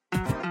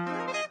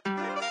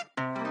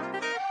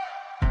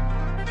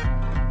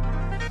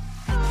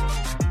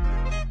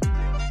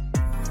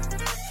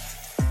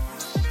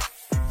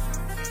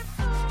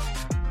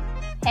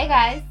Hey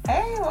guys.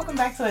 Hey, welcome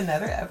back to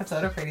another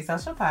episode of Pretty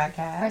Social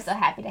Podcast. We're so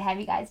happy to have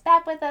you guys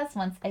back with us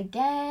once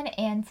again.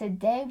 And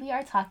today we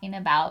are talking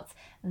about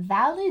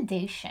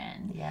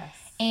validation.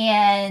 Yes.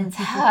 And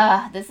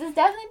this has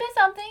definitely been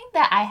something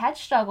that I had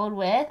struggled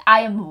with.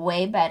 I am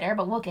way better,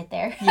 but we'll get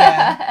there.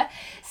 Yeah.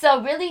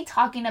 So really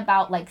talking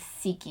about like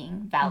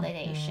seeking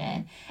validation.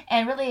 Mm-hmm.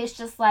 And really it's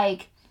just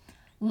like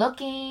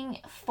looking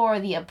for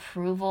the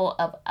approval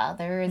of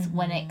others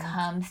when it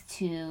comes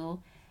to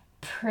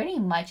pretty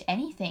much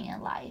anything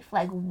in life,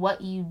 like what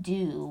you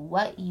do,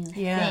 what you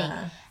think,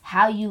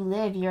 how you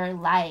live your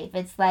life.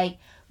 It's like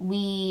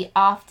we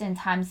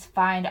oftentimes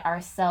find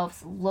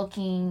ourselves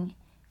looking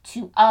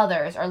to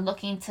others or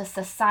looking to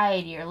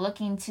society or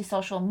looking to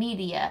social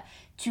media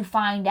to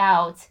find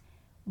out,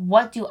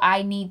 what do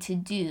I need to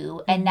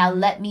do, and now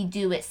let me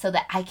do it so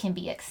that I can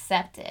be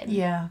accepted.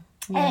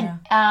 And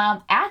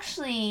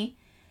actually,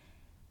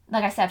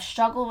 like I said, I've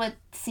struggled with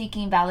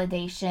seeking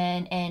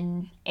validation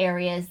in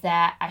areas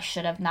that I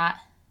should have not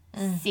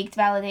seeked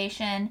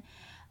validation.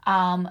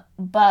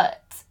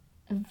 But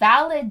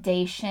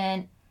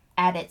validation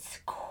at its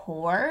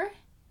core,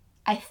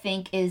 I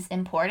think, is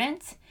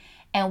important.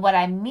 And what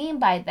I mean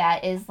by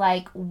that is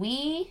like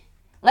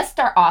let's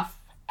start off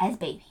as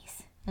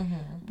babies.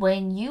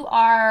 When you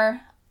are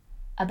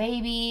a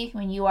baby,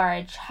 when you are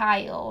a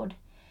child,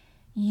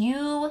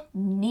 you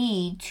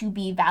need to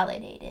be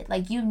validated.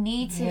 Like you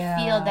need to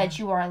feel that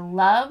you are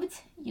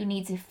loved. You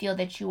need to feel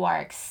that you are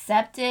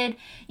accepted.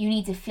 You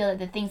need to feel that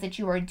the things that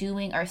you are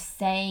doing or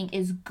saying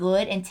is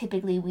good. And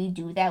typically we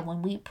do that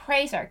when we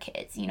praise our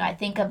kids. You know, I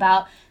think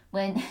about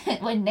when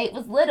Nate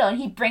was little and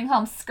he'd bring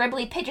home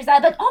scribbly pictures. I'd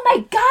be like, oh my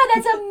God,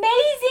 that's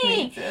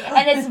amazing.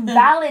 And it's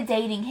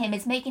validating him.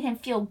 It's making him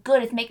feel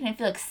good. It's making him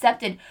feel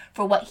accepted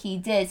for what he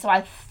did. So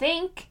I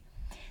think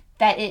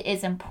that it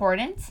is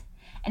important.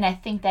 And I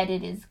think that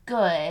it is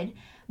good,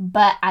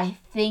 but I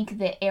think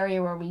the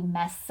area where we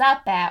mess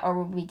up at or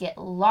where we get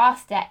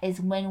lost at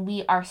is when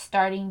we are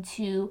starting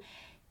to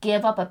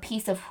give up a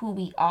piece of who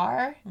we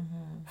are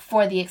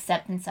for the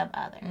acceptance of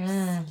others.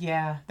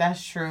 Yeah,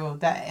 that's true.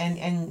 That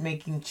and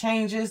making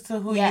changes to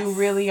who you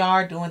really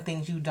are, doing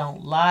things you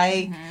don't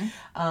like.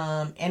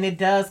 And it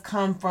does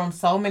come from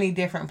so many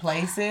different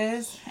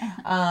places.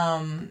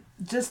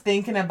 Just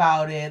thinking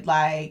about it,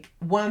 like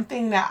one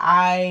thing that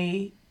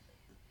I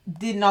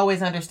didn't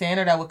always understand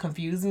or that would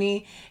confuse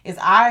me is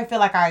I feel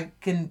like I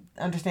can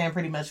understand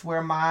pretty much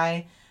where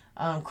my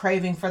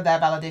craving for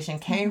that validation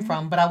came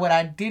from, but what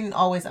I didn't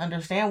always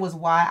understand was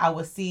why I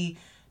would see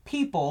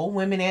people,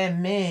 women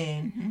and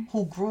men,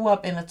 who grew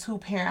up in a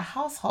 2-parent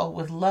household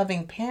with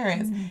loving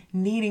parents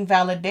needing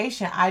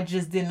validation. I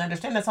just didn't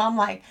understand that. So I'm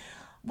like,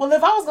 well,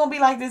 if I was gonna be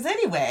like this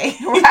anyway,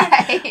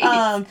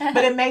 Right.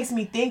 But it makes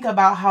me think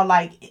about how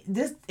like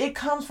it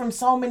comes from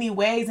so many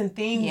ways and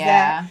things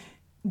that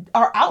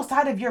are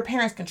outside of your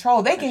parents'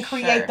 control. They can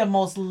create the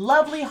most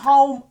lovely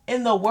home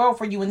in the world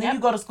for you, and then you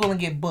go to school and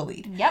get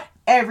bullied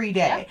every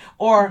day.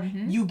 Or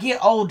you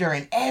get older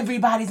and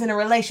everybody's in a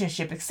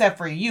relationship except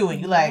for you, and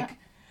you're like,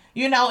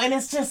 you know, and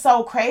it's just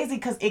so crazy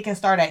because it can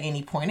start at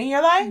any point in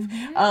your life.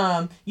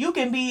 You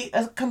can be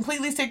a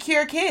completely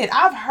secure kid.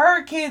 I've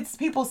heard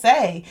people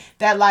say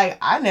that, like,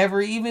 I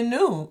never even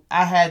knew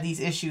I had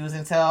these issues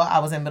until I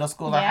was in middle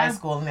school or high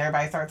school, and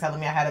everybody started telling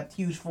me I had a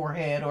huge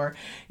forehead or,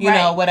 you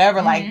know,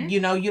 whatever. Like,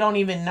 you know, you don't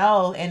even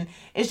know. And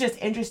it's just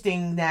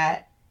interesting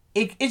that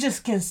it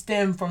just can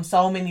stem from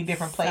so many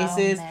different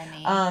places.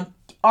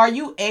 Are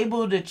you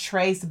able to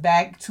trace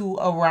back to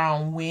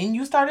around when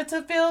you started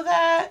to feel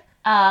that?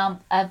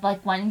 Of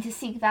like wanting to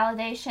seek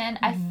validation.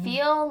 I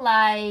feel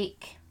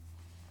like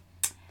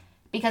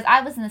because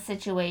I was in a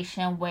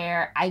situation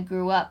where I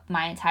grew up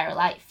my entire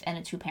life in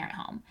a 2-parent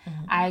home.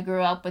 I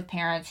grew up with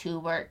parents who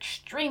were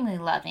extremely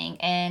loving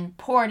and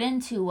poured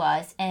into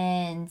us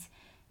and,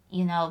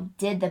 you know,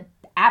 did the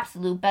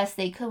absolute best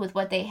they could with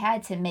what they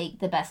had to make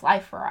the best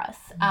life for us.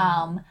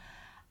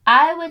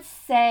 I would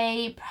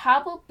say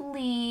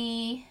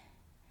probably,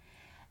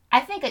 I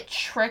think it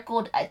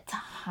trickled a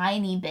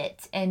tiny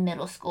bit in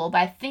middle school, but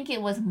I think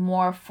it was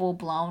more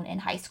full-blown in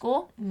high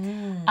school.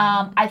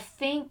 I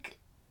think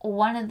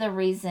one of the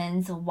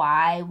reasons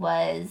why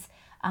was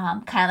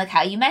kind of like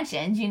how you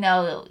mentioned, you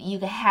know, you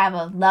could have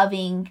a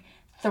loving,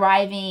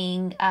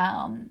 thriving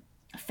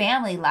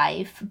family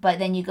life, but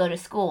then you go to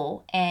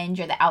school and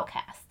you're the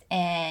outcast.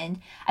 And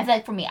I feel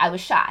like for me, I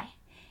was shy.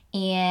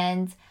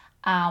 And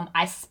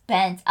I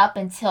spent up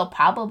until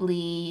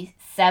probably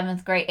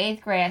 7th grade,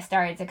 8th grade, I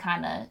started to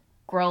kind of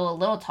grow a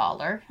little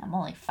taller. I'm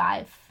only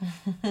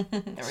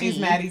 5'3". She's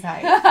Maddie's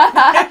height.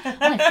 I'm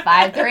only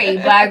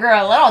 5'3", but I grew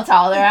a little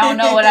taller. I don't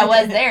know what I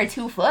was there,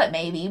 2 foot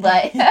maybe,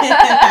 but 2 foot.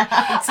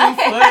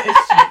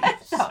 I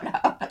don't know.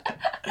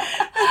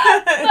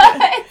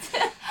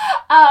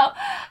 But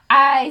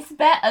I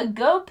spent a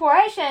good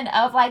portion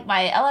of like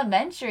my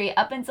elementary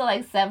up until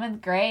like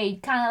 7th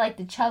grade, kind of like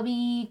the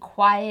chubby,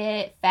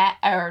 quiet, fat,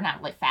 or not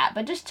really fat,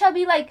 but just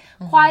chubby, like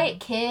quiet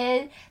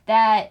kid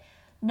that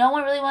no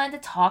one really wanted to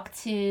talk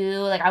to.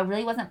 Like I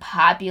really wasn't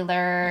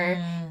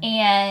popular.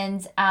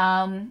 And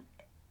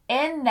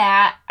in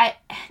that,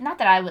 not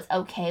that I was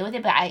okay with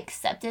it, but I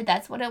accepted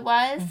that's what it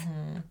was.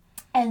 Mm-hmm.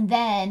 And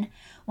then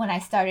when I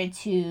started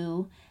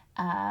to,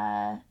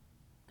 I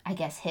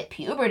guess, hit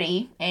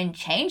puberty and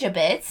change a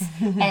bit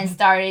and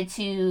started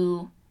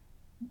to,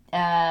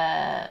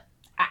 I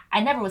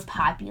never was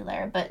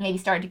popular, but maybe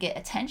started to get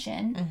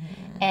attention.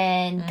 Mm-hmm.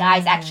 And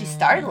guys actually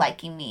started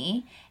liking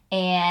me.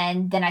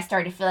 And then I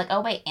started to feel like,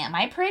 oh, wait, am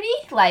I pretty?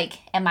 Like,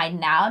 am I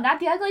now not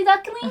the ugly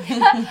duckling?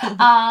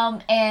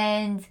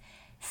 And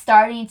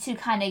starting to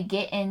kind of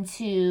get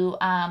into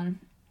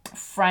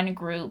friend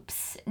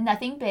groups.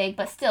 Nothing big,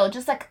 but still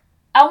just like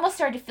I almost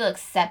started to feel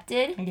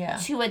accepted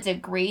to a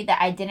degree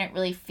that I didn't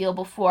really feel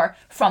before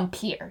from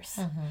peers.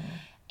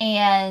 Mm-hmm.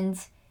 And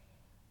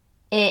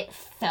it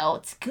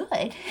felt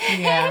good.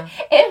 Yeah.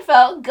 It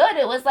felt good.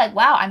 It was like,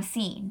 wow, I'm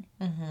seen.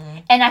 Mm-hmm.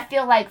 And I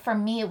feel like for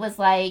me, it was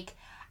like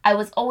I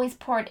was always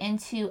poured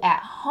into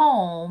at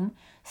home.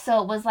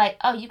 So it was like,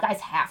 oh, you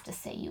guys have to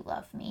say you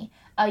love me.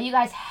 Oh, you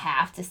guys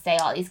have to say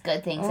all these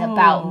good things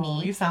about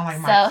me. You sound like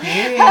my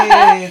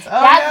kids.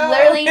 That's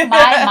literally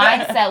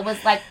my mindset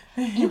was like,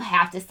 you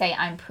have to say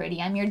I'm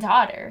pretty. I'm your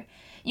daughter.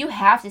 You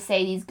have to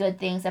say these good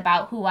things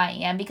about who I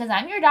am because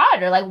I'm your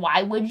daughter. Like,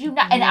 why would you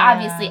not? And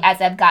obviously, as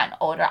I've gotten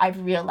older,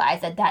 I've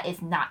realized that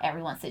is not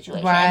everyone's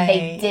situation. Right. And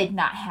they did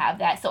not have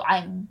that. So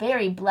I'm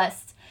very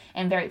blessed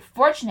and very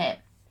fortunate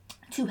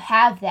to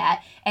have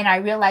that. And I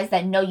realized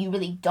that, no, you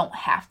really don't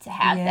have to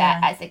have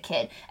that as a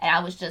kid. And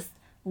I was just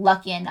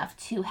lucky enough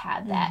to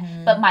have that.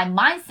 Mm-hmm. But my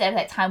mindset at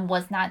that time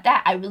was not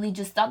that. I really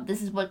just thought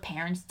this is what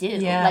parents do.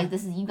 Yeah. Like,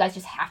 you guys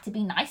just have to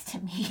be nice to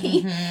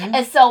me. Mm-hmm.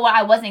 And so when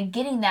I wasn't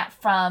getting that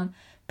from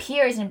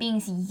peers and being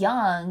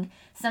young,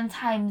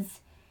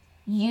 sometimes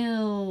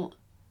you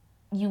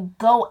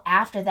go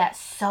after that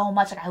so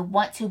much. Like, I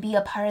want to be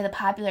a part of the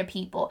popular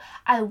people.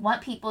 I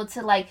want people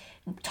to like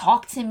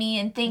talk to me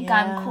and think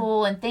I'm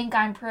cool and think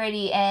I'm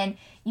pretty. And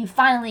you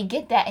finally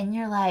get that and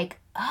you're like,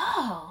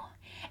 oh.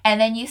 And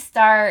then you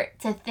start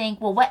to think,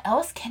 well, what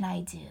else can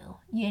I do?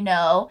 You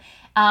know?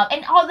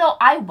 And although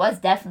I was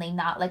definitely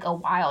not like a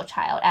wild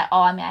child at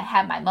all. I mean, I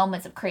had my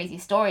moments of crazy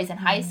stories in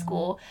high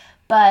school.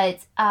 But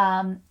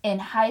in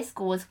high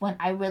school is when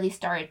I really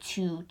started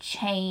to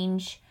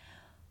change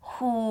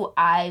who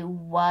I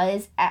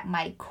was at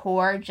my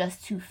core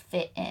just to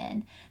fit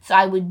in. So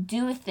I would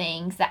do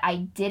things that I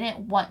didn't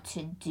want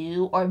to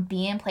do or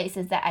be in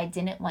places that I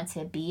didn't want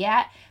to be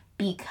at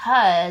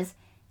because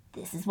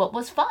this is what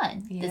was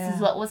fun. Yeah. This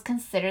is what was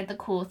considered the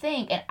cool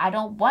thing. And I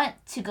don't want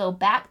to go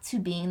back to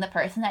being the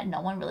person that no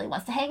one really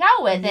wants to hang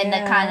out with and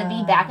to kind of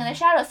be back in the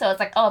shadows. So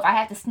it's like, oh, if I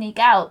have to sneak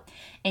out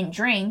and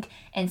drink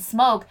and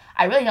smoke,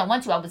 I really don't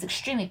want to. I was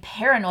extremely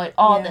paranoid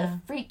all the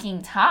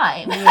freaking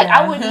time. Yeah. Like,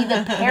 I would be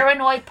the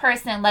paranoid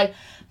person. Like,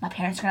 my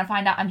parents are going to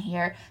find out I'm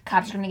here.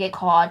 Cops are going to get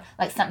called.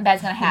 Like, something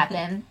bad's going to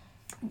happen.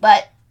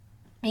 But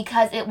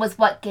because it was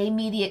what gave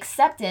me the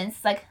acceptance,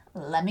 like,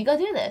 let me go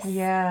do this.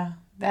 Yeah.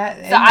 So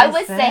I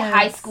would say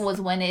high school is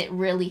when it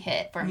really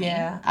hit for me.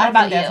 Yeah, I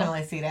can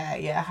definitely see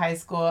that. Yeah, high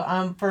school.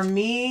 For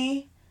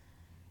me,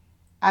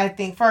 I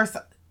think first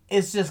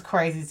it's just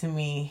crazy to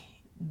me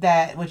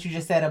that what you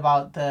just said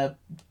about the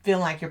feeling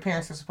like your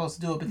parents are supposed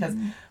to do it because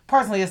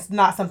personally it's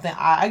not something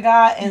I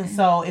got and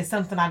so it's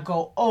something I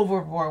go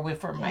overboard with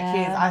for my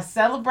kids. I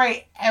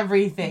celebrate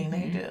everything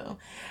they do.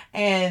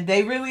 And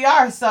they really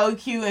are so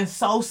cute and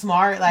so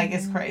smart. Like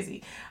it's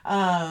crazy.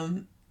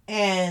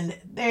 And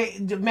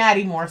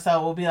Maddie more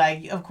so will be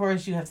like, of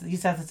course you have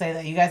to say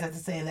that. You guys have to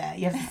say that.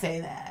 You have to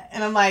say that.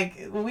 And I'm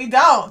like, we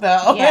don't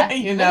though. Yeah,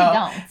 you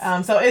know. We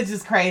don't. So it's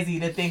just crazy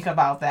to think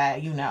about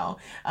that, you know.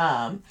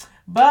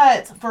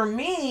 But for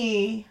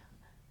me,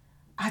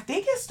 I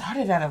think it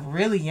started at a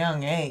really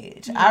young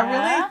age. Yeah. I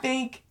really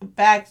think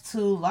back to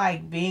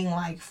like being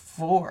like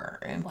 4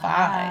 and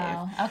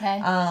 5.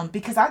 Okay.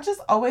 Because I just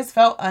always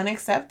felt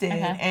unaccepted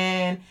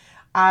and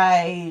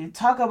I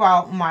talk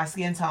about my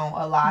skin tone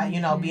a lot, you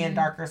know, being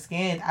darker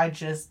skinned. I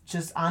just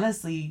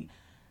honestly,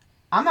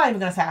 I'm not even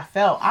going to say I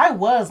felt. I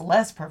was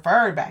less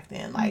preferred back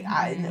then. Like,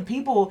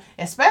 people,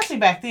 especially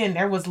back then,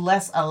 there was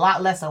a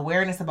lot less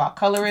awareness about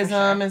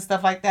colorism and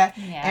stuff like that.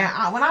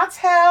 Yeah. And when I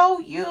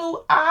tell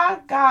you, I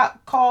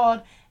got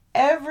called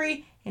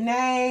every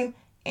name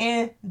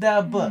in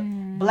the book.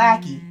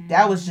 Blackie.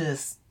 That was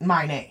just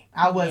my name.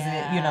 I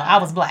wasn't, you know, I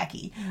was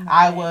Blackie. Right.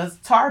 I was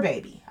Tar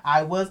Baby.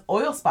 I was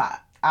Oil Spot.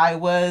 I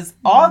was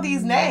all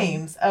these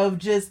names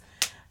of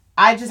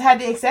I just had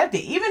to accept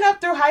it, even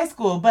up through high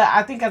school. But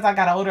I think as I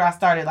got older, I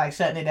started like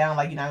shutting it down,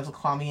 like, you're not supposed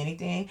to call me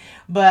anything.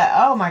 But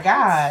oh my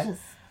God.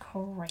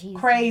 That's just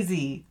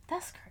crazy.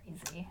 That's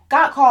crazy.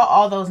 Got called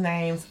all those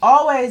names,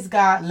 always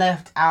got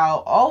left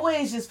out,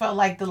 always just felt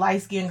like the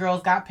light-skinned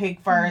girls got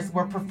picked first,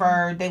 were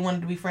preferred, they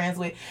wanted to be friends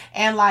with.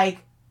 And like,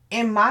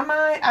 in my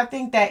mind, I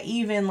think that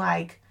even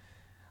like,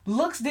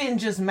 looks didn't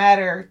just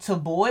matter to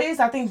boys.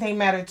 I think they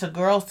mattered to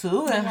girls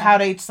too and how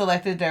they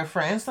selected their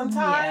friends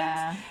sometimes.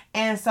 Yeah.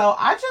 And so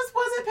I just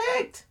wasn't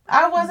picked.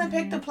 I wasn't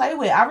picked to play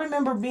with. I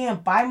remember being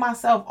by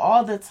myself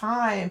all the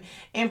time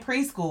in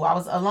preschool. I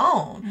was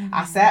alone.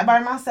 I sat by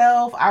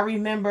myself. I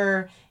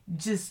remember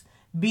just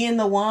being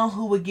the one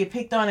who would get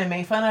picked on and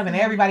made fun of, and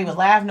everybody would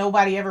laugh.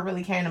 Nobody ever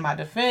really came to my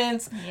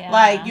defense. Yeah.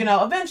 Like, you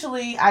know,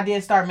 eventually I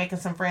did start making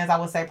some friends. I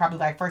would say probably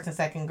like 1st and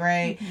 2nd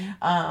grade.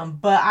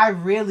 But I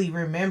really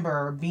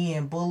remember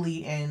being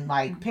bullied and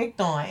like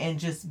picked on, and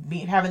just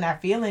having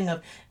that feeling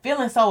of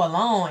feeling so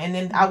alone. And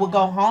then I would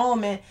go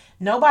home and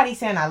nobody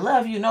saying I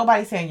love you,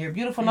 nobody saying you're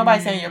beautiful,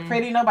 nobody saying you're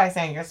pretty, nobody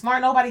saying you're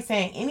smart, nobody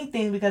saying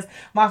anything, because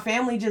my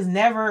family just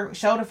never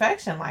showed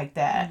affection like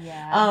that.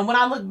 Yeah. When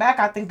I look back,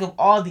 I think of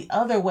all the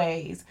other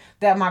ways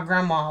that my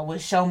grandma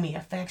would show me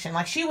affection.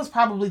 Like, she was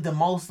probably the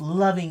most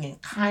loving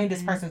and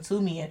kindest person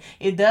to me, and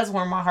it does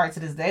warm my heart to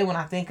this day when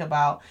I think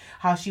about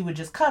how she would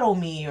just cuddle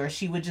me, or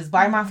she would just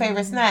buy my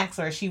favorite snacks,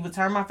 or she would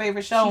turn my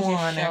favorite show on. She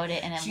just showed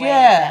it in a way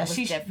that was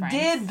different. She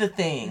did the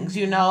things,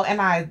 you know,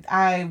 and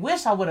I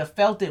wish I would have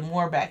felt it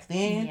more back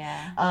then.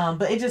 Yeah.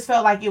 But it just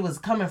felt like it was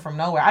coming from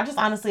nowhere. I just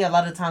honestly a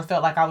lot of times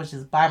felt like I was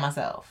just by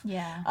myself.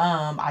 Yeah.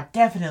 I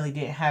definitely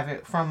didn't have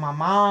it from my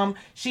mom.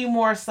 She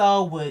more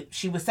so would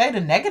say the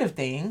negative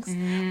things,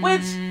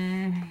 which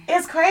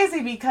is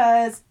crazy,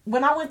 because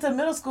when I went to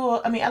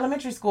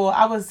elementary school,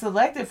 I was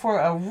selected for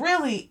a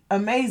really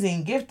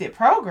amazing gifted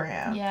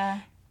program.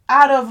 Yeah.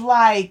 Out of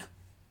like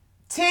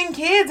 10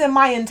 kids in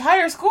my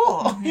entire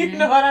school. You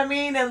know what I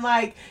mean? And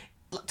like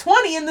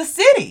 20 in the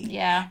city.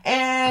 Yeah.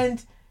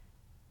 And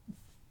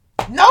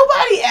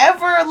nobody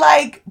ever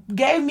like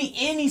gave me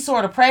any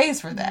sort of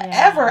praise for that.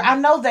 Yeah. Ever. I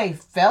know they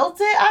felt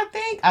it,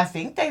 I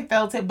think they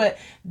felt it, but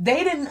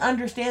they didn't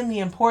understand the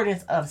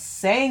importance of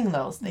saying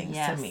those things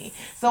to me.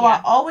 So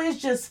I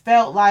always just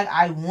felt like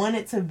I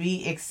wanted to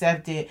be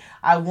accepted.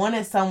 I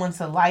wanted someone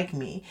to like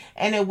me.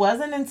 And it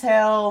wasn't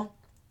until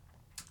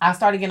I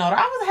started getting older.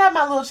 I had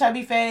my little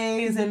chubby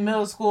phase in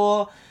middle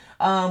school.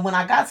 When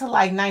I got to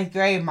like 9th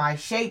grade, my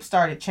shape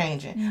started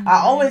changing.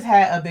 I always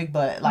had a big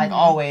butt, like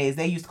always.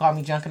 They used to call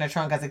me junk in the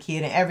trunk as a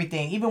kid and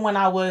everything. Even when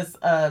I was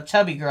a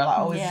chubby girl, I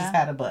always just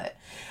had a butt.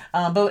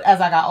 But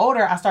as I got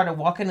older, I started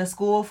walking to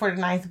school for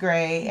the 9th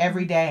grade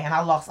every day, and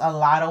I lost a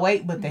lot of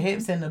weight, but the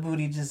hips and the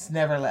booty just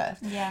never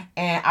left. Yeah.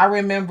 And I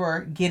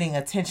remember getting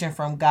attention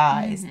from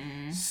guys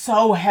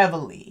so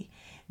heavily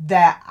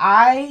that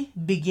I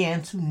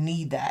began to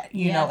need that,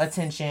 you know,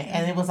 attention.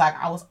 And it was like,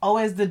 I was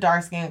always the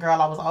dark-skinned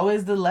girl. I was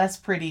always the less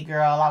pretty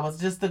girl. I was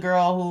just the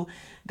girl who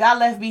got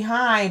left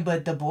behind.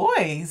 But the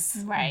boys,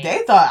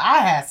 they thought I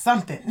had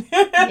something.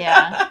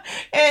 Yeah.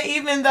 And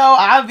even though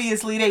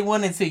obviously they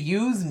wanted to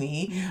use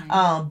me,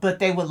 but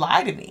they would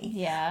lie to me.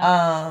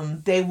 Yeah.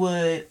 They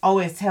would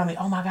always tell me,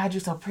 oh my God,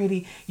 you're so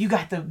pretty. You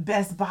got the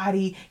best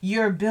body.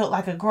 You're built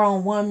like a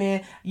grown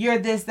woman. You're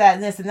this, that,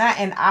 and this, and that.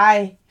 And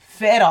I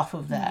fed off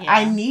of that. Yeah.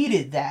 I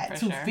needed that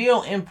to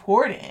feel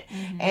important.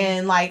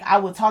 And like, I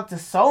would talk to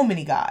so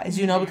many guys,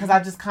 you know, because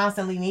I just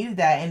constantly needed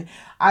that. And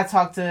I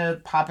talked to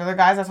popular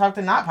guys, I talked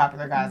to not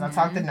popular guys, I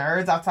talked to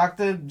nerds, I talked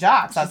to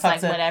jocks, just I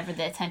talked to whatever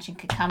the attention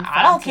could come from.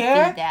 I don't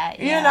care. That,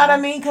 you know what I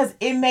mean? Because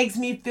it makes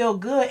me feel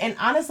good. And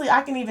honestly,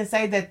 I can even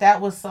say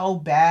that was so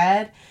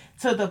bad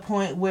to the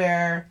point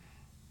where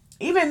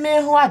even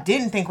men who I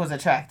didn't think was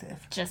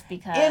attractive. Just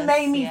because. It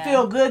made me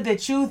feel good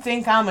that you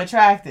think I'm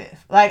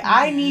attractive. Like,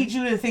 I need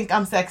you to think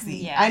I'm sexy.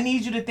 Yeah. I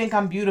need you to think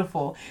I'm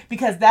beautiful.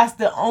 Because that's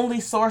the only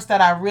source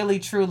that I really,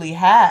 truly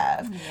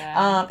have.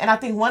 Yeah. And I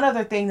think one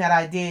other thing that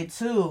I did,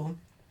 too,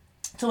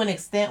 to an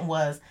extent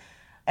was,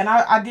 and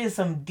I did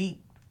some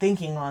deep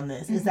thinking on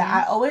this, is that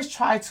I always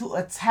try to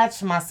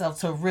attach myself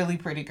to really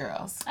pretty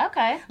girls.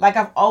 Okay. Like,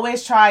 I've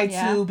always tried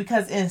to,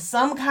 because in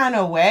some kind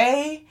of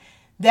way,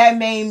 that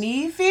made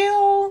me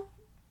feel...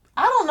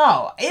 I don't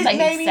know. It like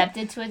made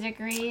accepted to a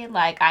degree,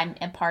 like I'm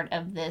a part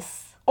of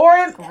this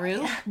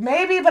group.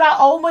 Maybe, but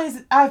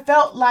I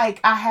felt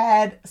like I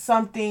had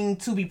something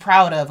to be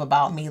proud of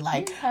about me.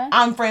 Like,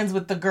 I'm friends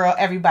with the girl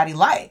everybody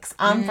likes.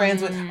 I'm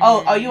friends with,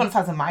 oh, you want to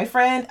talk to my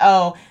friend?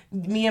 Oh,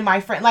 me and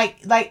my friend.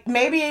 Like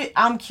maybe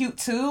I'm cute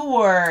too,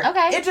 or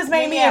it just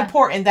made me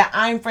important that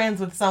I'm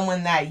friends with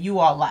someone that you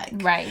all like.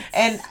 Right.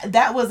 And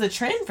that was a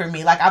trend for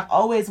me. Like, I've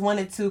always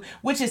wanted to,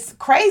 which is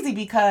crazy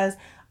because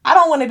I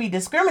don't want to be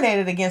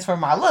discriminated against for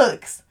my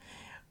looks.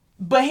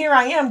 But here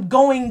I am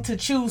going to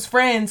choose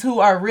friends who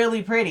are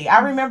really pretty.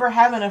 I remember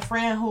having a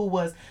friend who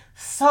was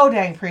so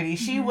dang pretty.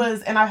 She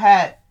was, and I've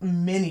had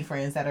many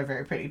friends that are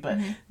very pretty, but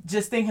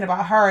just thinking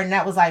about her, and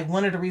that was like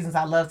one of the reasons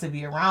I love to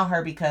be around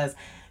her, because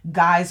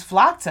guys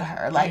flocked to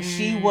her. Like,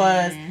 she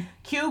was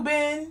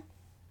Cuban,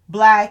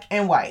 black,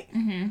 and white.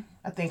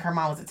 I think her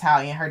mom was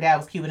Italian. Her dad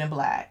was Cuban and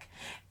black.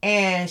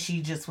 And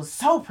she just was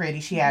so pretty.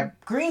 She had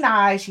green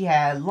eyes. She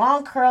had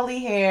long curly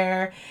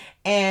hair.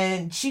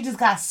 And she just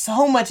got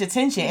so much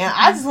attention. And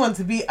I just wanted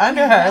to be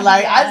under her.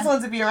 Like, I just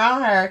wanted to be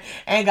around her.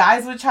 And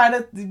guys would try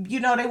to, you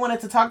know, they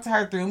wanted to talk to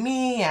her through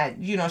me.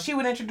 And, you know, she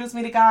would introduce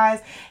me to guys.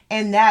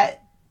 And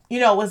that, you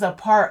know, was a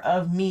part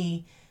of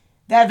me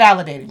that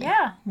validated me.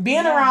 Yeah.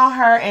 Being around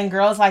her and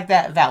girls like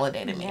that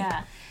validated me.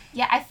 Yeah.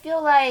 Yeah, I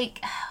feel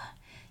like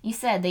you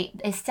said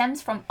it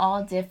stems from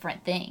all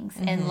different things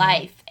in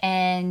life.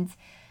 And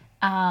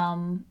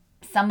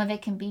some of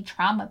it can be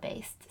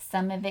trauma-based.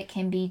 Some of it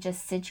can be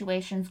just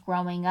situations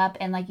growing up.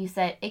 And like you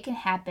said, it can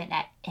happen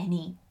at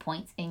any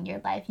point in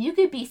your life. You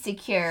could be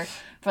secure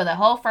for the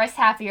whole first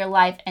half of your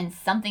life and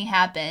something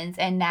happens.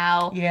 And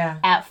now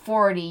at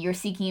 40, you're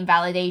seeking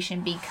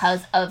validation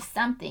because of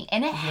something.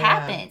 And it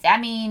happens. I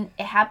mean,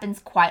 it happens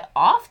quite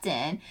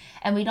often.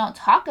 And we don't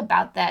talk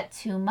about that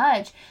too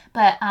much.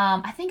 But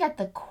I think at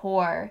the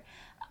core,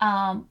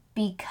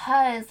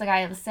 because like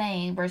I was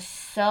saying, we're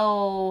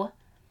so...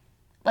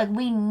 like,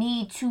 we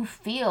need to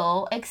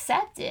feel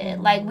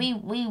accepted. Like,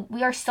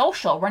 we are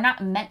social. We're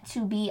not meant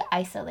to be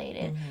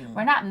isolated.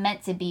 We're not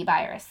meant to be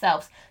by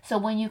ourselves. So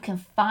when you can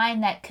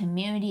find that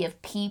community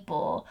of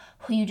people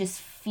who you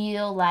just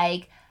feel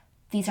like,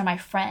 these are my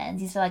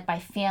friends, these are like my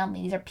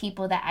family, these are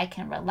people that I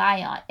can rely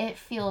on, it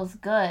feels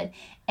good.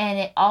 And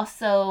it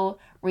also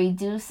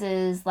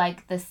reduces,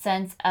 like, the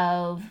sense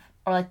of,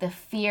 or like the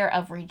fear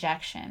of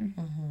rejection.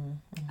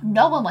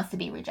 No one wants to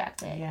be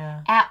rejected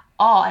at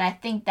all. And I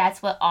think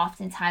that's what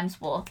oftentimes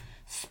will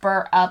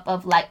spur up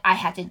of like, I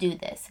have to do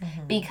this.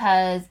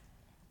 Because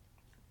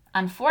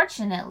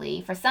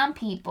unfortunately, for some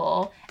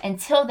people,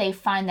 until they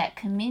find that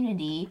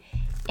community,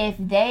 if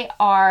they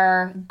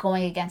are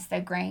going against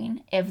the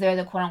grain, if they're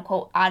the quote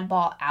unquote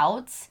oddball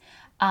outs,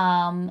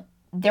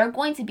 they're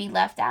going to be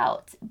left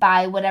out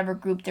by whatever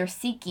group they're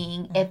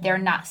seeking if they're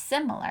not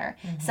similar.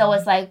 So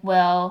it's like,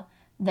 well,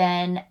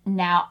 then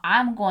now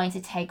I'm going to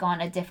take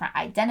on a different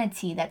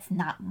identity that's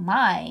not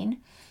mine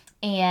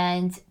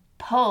and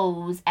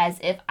pose as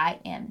if I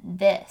am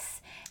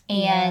this.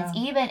 And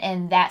even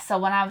in that, so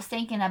when I was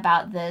thinking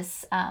about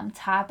this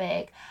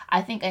topic,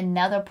 I think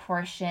another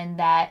portion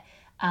that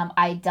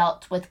I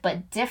dealt with,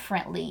 but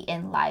differently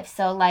in life.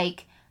 So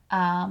like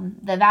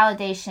the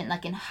validation,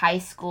 like in high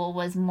school,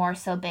 was more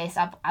so based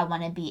off, I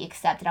want to be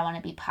accepted, I want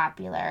to be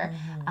popular.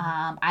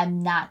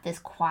 I'm not this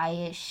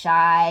quiet,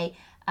 shy,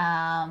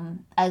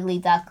 ugly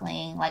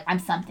duckling, like I'm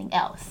something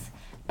else.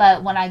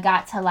 But when I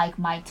got to like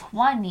my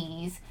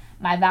 20s,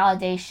 my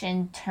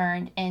validation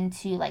turned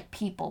into like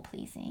people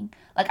pleasing.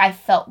 Like I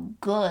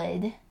felt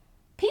good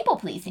people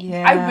pleasing.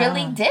 I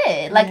really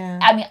did. Like,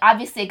 I mean,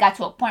 obviously it got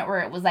to a point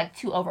where it was like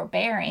too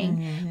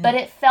overbearing, but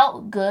it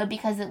felt good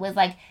because it was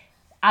like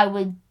I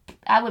would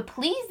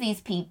please these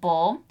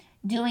people,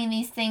 doing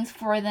these things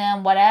for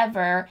them,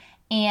 whatever,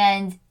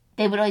 and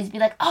they would always be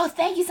like, oh,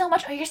 thank you so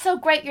much, oh, you're so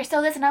great, you're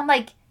so this, and I'm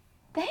like,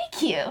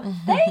 thank you.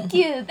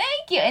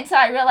 And so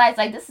I realized,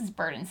 like, this is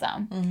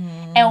burdensome.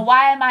 And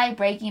why am I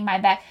breaking my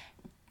back?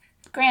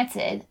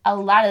 Granted, a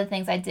lot of the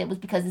things I did was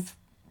because it's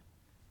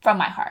from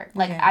my heart.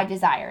 Like, I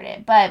desired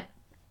it. But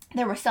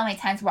there were so many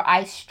times where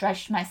I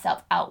stretched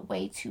myself out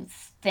way too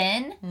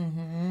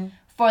thin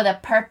for the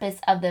purpose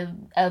of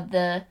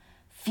the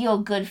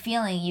feel-good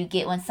feeling you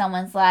get when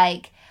someone's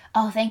like,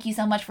 oh, thank you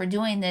so much for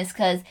doing this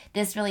because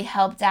this really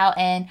helped out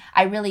and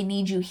I really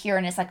need you here.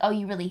 And it's like, oh,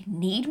 you really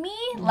need me?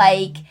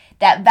 Like,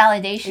 that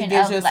validation. It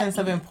gives you a sense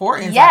of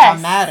importance. Yes, like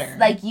I matter.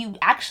 Like, you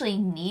actually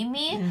need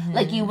me.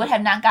 Like, you would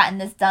have not gotten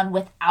this done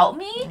without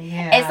me.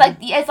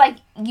 It's like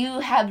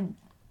you've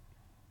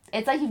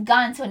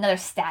gone to another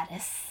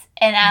status.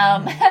 And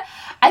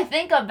I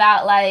think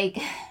about,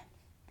 like,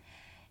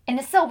 and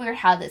it's so weird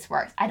how this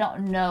works. I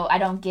don't know. I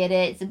don't get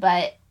it,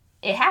 but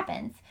it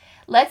happens.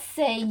 Let's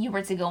say you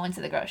were to go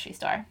into the grocery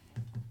store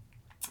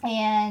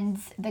and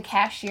the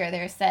cashier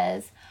there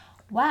says,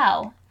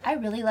 wow, I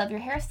really love your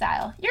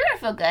hairstyle. You're going to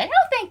feel good.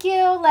 Oh, thank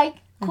you. Like,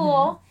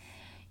 cool.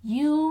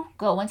 You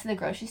go into the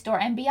grocery store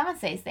and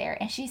Beyonce's there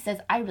and she says,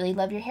 I really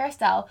love your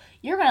hairstyle.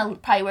 You're going to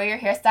probably wear your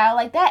hairstyle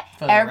like that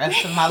for the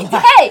rest of my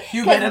life. Day.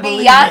 You better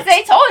believe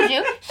Beyonce told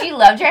you she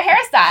loved your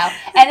hairstyle.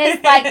 And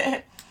it's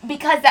like,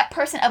 because that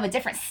person of a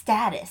different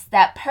status,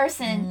 that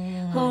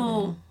person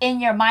who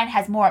in your mind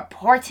has more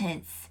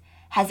importance,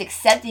 has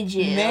accepted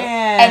you.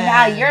 And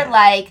now you're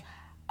like,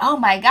 oh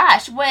my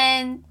gosh,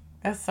 when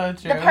that's so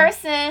true. The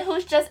person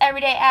who's just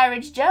everyday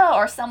average Joe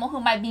or someone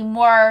who might be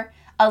more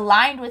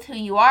aligned with who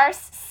you are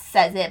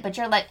says it, but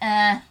you're like,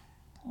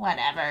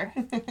 whatever.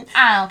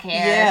 I don't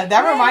care. Yeah,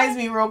 that reminds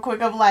me real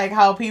quick of like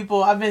how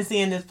people, I've been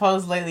seeing this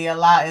post lately a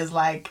lot, is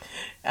like,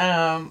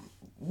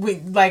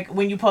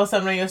 when you post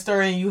something on your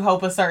story and you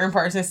hope a certain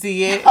person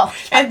see it,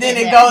 and then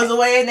it goes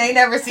away and they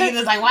never see it.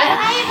 It's like, why did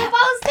I even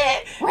post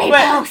it?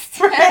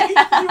 Repost. Right?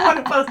 You want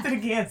to post it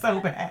again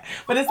so bad,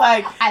 but it's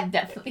like I've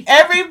definitely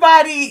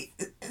everybody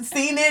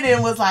seen it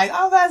and was like,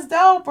 oh, that's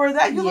dope, or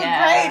that you look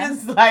great.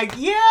 It's like,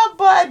 yeah,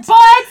 but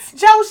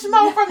Joe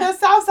Schmo from the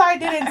South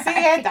Side didn't see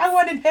it. I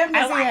wanted him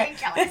to see it.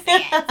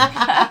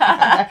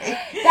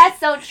 That's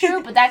so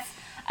true, but that's.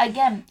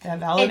 Again, that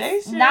validation.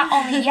 It's not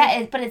only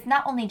but it's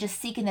not only just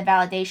seeking the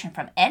validation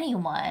from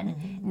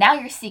anyone. Now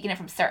you're seeking it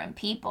from certain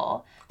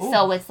people. Ooh.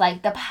 So it's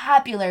like the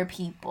popular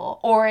people,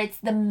 or it's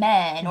the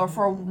men, or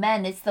for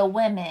men it's the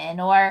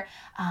women, or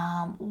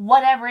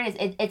whatever it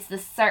is. It's the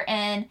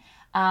certain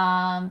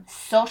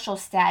social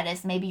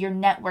status. Maybe you're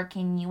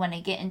networking, you want to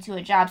get into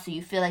a job, so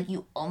you feel like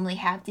you only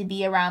have to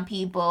be around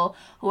people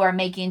who are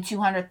making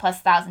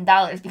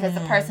 $200,000+ because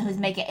the person who's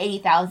making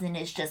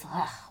 $80,000 is just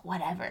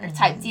whatever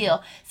type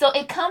deal. So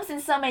it comes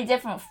in so many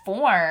different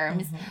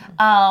forms.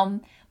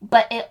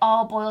 But it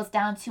all boils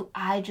down to,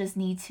 I just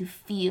need to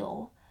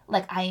feel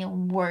like I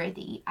am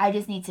worthy. I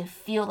just need to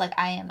feel like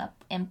I am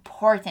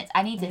important.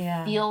 I need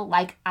to feel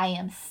like I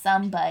am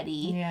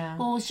somebody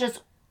who's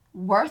just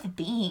worth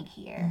being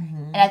here.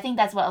 And I think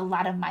that's what a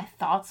lot of my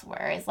thoughts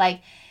were. It's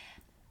like,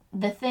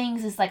 the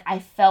things is like, I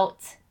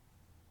felt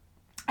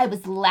I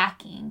was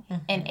lacking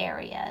in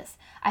areas.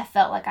 I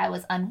felt like I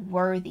was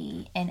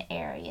unworthy in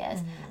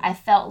areas. I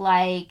felt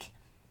like,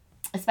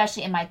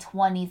 especially in my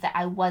 20s, that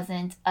I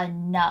wasn't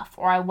enough,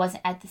 or I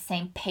wasn't at the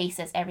same pace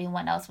as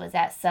everyone else was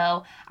at.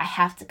 So I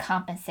have to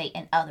compensate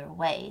in other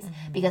ways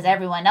because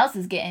everyone else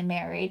is getting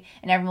married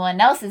and everyone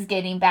else is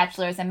getting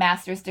bachelor's and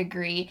master's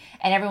degree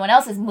and everyone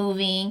else is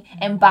moving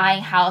and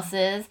buying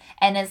houses.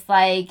 And it's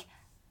like,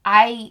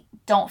 I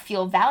don't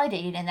feel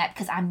validated in that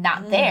because I'm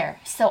not there.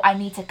 So I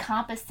need to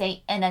compensate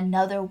in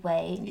another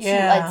way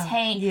to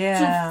attain,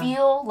 to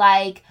feel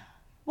like,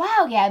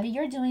 wow, Gabby,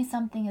 you're doing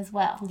something as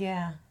well.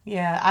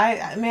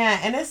 I man,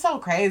 and it's so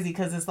crazy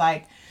because it's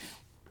like,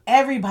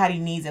 everybody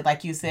needs it,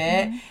 like you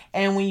said.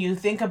 And when you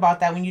think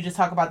about that, when you just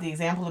talk about the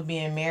example of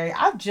being married,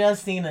 I've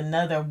just seen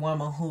another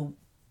woman who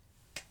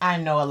I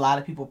know a lot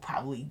of people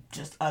probably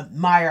just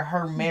admire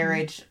her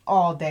marriage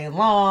all day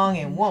long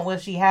and want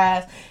what she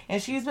has.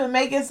 And she's been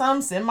making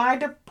some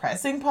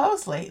semi-depressing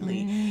posts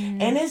lately.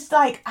 And it's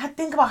like, I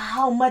think about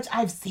how much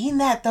I've seen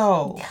that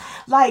though.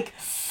 Like,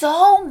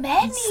 so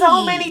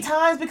many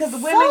times, because the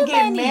women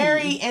get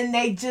married and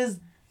they just,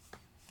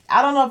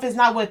 I don't know if it's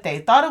not what they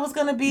thought it was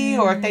going to be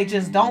or if they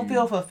just don't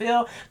feel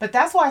fulfilled. But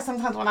that's why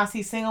sometimes when I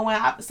see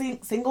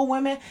single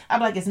women,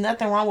 I'm like, it's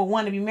nothing wrong with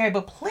wanting to be married.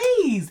 But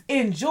please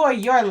enjoy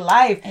your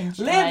life.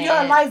 Live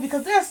your life,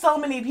 because there's so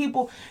many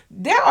people.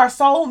 There are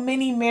so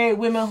many married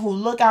women who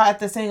look out at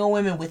the single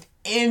women with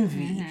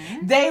envy.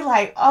 They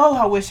like, oh,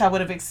 I wish I would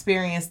have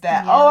experienced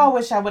that. Oh, I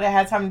wish I would have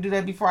had time to do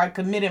that before I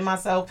committed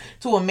myself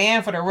to a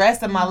man for the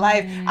rest of my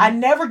life. I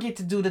never get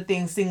to do the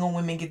things single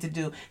women get to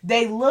do.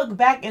 They look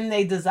back and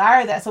they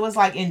desire that. So it's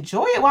like,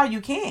 enjoy it while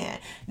you can.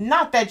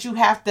 Not that you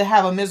have to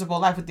have a miserable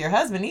life with your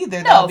husband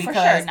either. No, because,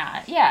 for sure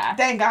not. Yeah.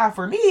 Thank God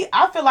for me.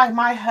 I feel like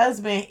my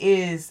husband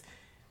is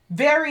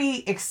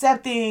very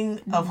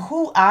accepting of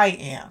who I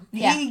am.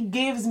 He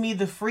gives me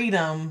the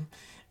freedom.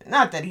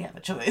 Not that he have a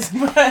choice,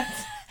 but...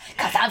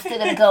 Because I'm still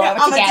going to go over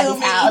to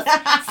Gabby's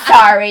house.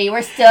 Sorry,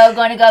 we're still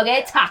going to go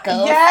get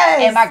tacos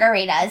and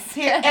margaritas.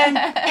 and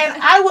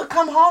I would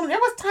come home. There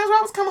was times where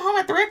I was coming home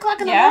at 3 o'clock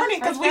in the morning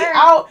because we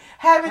out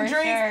having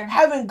drinks,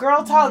 having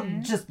girl talk,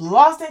 just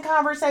lost in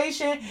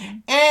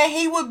conversation. And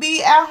he would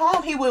be at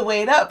home. He would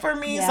wait up for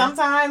me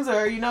sometimes,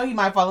 or, he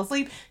might fall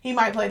asleep. He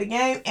might play the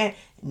game. And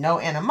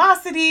no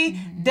animosity.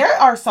 There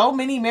are so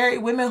many married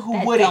women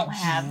who wouldn't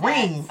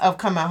dream of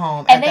coming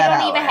home and they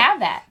don't even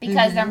have that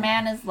because their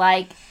man is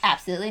like,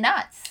 absolutely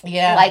not.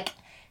 Like,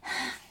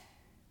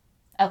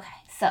 okay,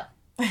 so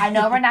I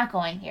know we're not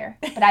going here,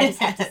 but I just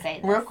have to say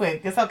this. Real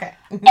quick, it's okay.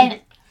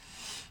 And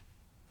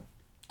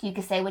you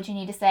can say what you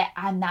need to say.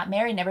 I'm not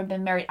married, never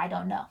been married. I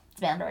don't know. It's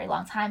been a very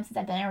long time since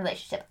I've been in a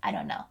relationship. I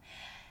don't know.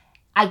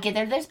 I get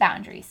there's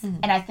boundaries,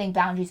 and I think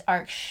boundaries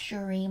are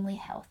extremely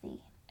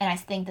healthy. And I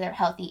think they're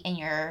healthy in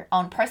your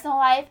own personal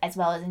life as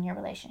well as in your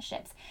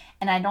relationships.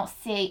 And I don't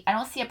see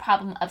a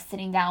problem of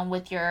sitting down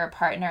with your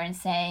partner and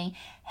saying,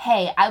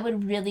 hey, I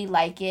would really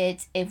like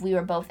it if we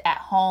were both at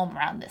home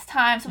around this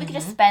time so we could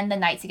just spend the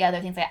night together,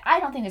 things like that. I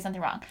don't think there's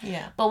something wrong.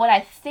 But what I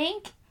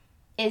think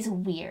is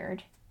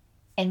weird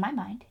in my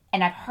mind,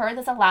 and I've heard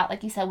this a lot,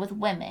 like you said, with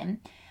women,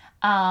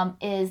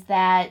 is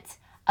that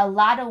a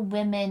lot of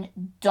women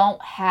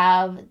don't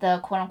have the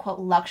quote-unquote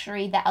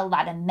luxury that a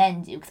lot of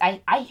men do. Because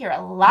I hear a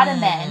lot of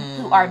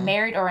men who are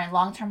married or in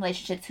long-term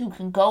relationships who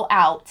can go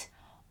out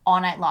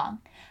all night long.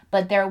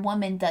 But their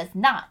woman does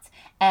not.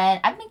 And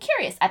I've been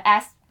curious. I've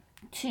asked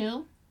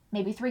 2,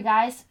 maybe 3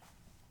 guys,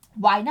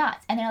 why not?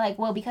 And they're like,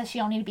 well, because she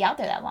don't need to be out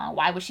there that long.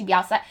 Why would she be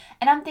outside?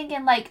 And I'm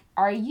thinking, like,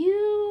 are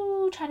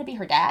you trying to be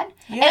her dad?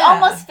 It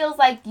almost feels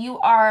like you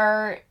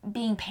are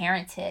being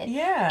parented.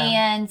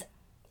 And...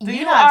 Do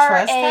you not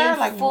trust her?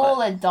 Like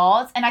full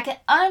adult, and I can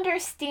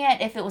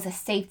understand if it was a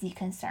safety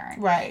concern.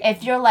 Right.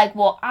 If you're like,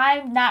 well,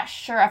 I'm not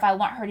sure if I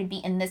want her to be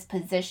in this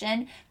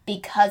position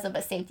because of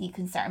a safety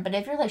concern. But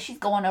if you're like, she's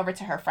going over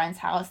to her friend's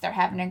house, they're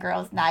having a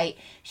girls' night,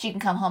 she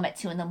can come home at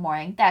 2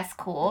 a.m, that's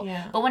cool.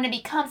 But when it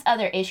becomes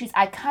other issues,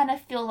 I kind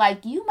of feel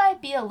like you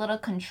might be a little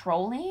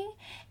controlling.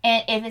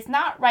 And if it's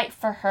not right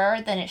for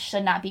her, then it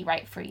should not be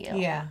right for you.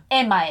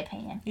 In my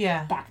opinion.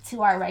 Back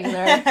to our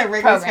regular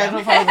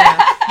schedule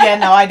program.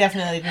 No, I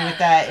definitely agree with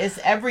that.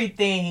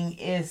 Everything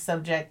is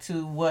subject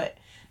to what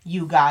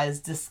you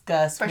guys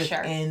discuss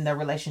within the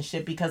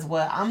relationship, because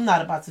what I'm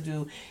not about to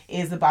do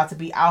is about to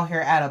be out here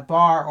at a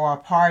bar or a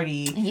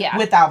party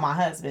without my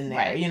husband there.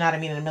 Right. You know what I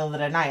mean? In the middle of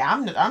the night,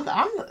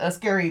 I'm a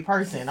scary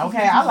person.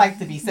 Okay, I like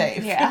to be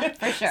safe. Yeah,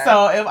 for sure.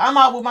 So if I'm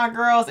out with my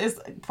girls, it's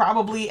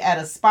probably at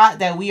a spot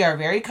that we are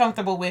very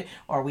comfortable with,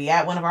 or we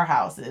at one of our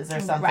houses or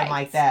something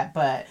like that.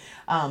 But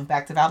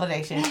back to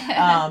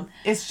validation.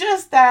 It's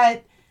just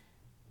that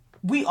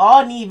we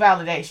all need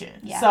validation.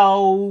 Yeah.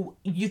 So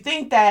you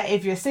think that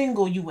if you're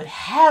single, you would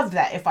have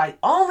that. If I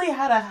only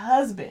had a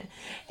husband,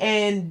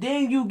 and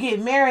then you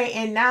get married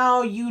and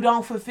now you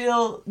don't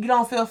feel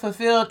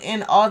fulfilled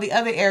in all the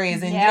other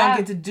areas, and you don't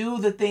get to do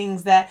the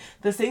things that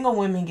the single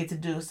women get to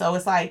do. So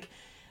it's like,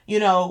 you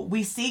know,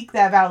 we seek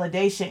that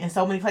validation in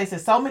so many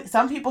places.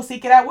 Some people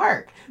seek it at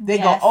work. They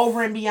go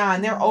over and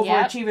beyond. They're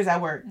overachievers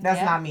at work.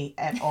 That's not me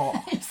at all.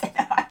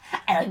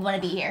 I don't even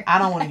want to be here. I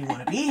don't even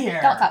want to be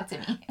here. Don't talk to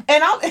me.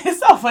 And it's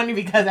so funny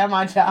because at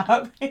my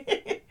job,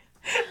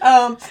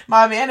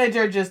 my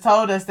manager just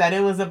told us that it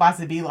was about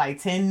to be like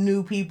 10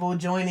 new people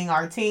joining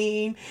our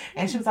team.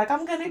 And she was like,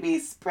 I'm going to be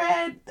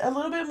spread a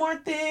little bit more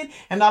thin.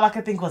 And all I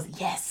could think was,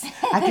 yes,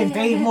 I can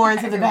fade more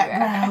into the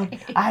background.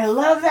 I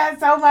love that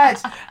so much.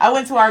 I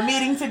went to our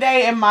meeting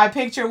today and my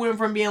picture went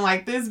from being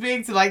like this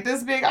big to like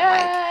this big. I'm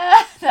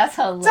like, that's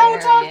hilarious.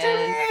 Don't talk to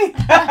me.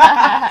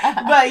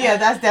 But yeah,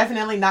 that's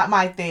definitely not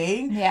my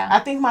thing. Yeah. I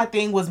think my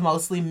thing was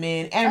mostly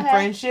men and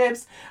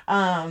friendships.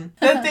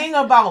 The thing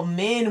about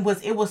men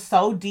was it was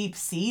so deep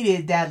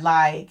seated that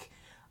like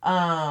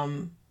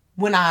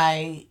when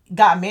I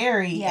got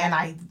married and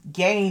I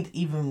gained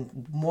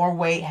even more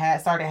weight,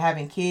 started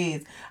having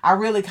kids, I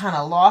really kind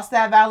of lost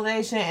that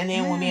validation. And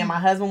then when me and my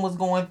husband was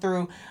going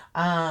through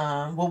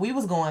what we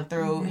was going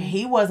through,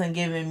 he wasn't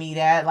giving me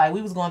that. Like,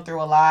 we was going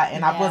through a lot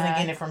and I wasn't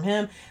getting it from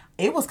him.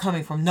 It was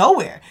coming from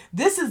nowhere.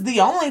 This is the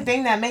only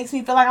thing that makes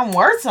me feel like I'm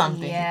worth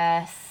something.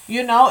 Yes.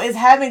 You know, is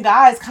having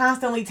guys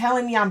constantly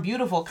telling me I'm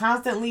beautiful,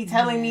 constantly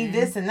telling me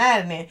this and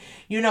that, and then,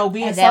 you know,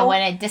 being and then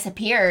when it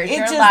disappears, it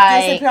just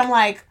disappeared. I'm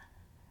like,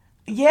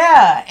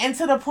 yeah, and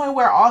to the point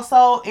where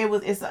also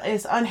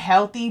it's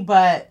unhealthy,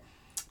 but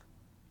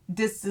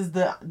this is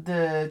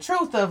the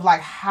truth of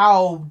like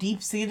how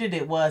deep seated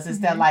it was.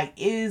 Is that like,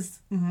 is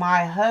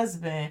my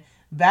husband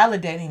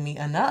validating me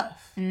enough?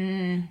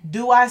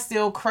 Do I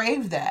still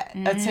crave that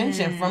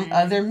attention from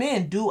other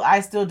men? Do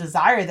I still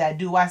desire that?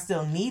 Do I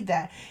still need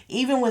that?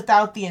 Even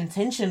without the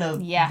intention of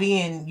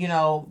being, you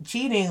know,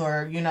 cheating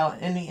or, you know,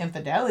 any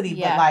infidelity,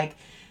 but like,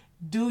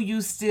 do you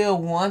still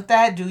want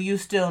that? Do you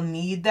still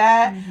need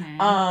that?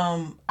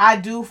 I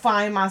do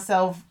find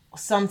myself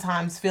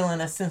sometimes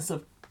feeling a sense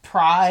of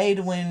pride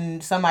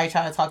when somebody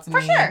tries to talk to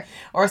me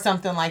or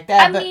something like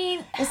that. But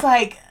it's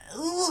like,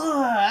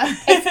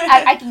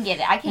 I can get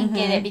it. I can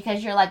get it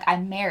because you're like,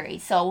 I'm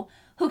married. So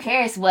who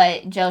cares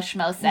what Joe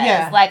Schmo says?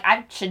 Yeah. Like,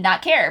 I should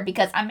not care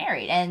because I'm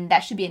married and that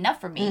should be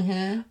enough for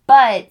me.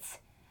 But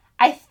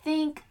I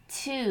think,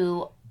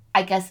 too,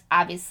 I guess,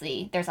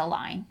 obviously, there's a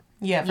line.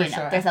 Yeah, for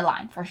sure. There's a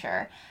line, for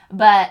sure.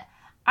 But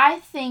I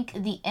think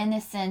the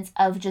innocence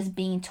of just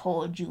being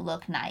told you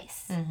look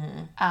nice.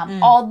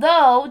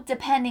 Although,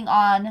 depending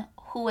on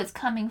who it's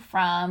coming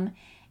from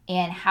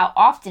and how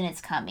often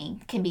it's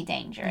coming, can be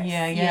dangerous.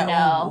 Yeah. You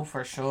know? Ooh,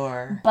 for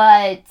sure.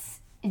 But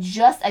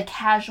just a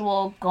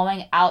casual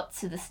going out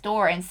to the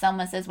store and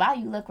someone says, wow,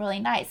 you look really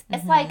nice.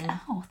 It's like,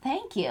 oh,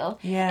 thank you.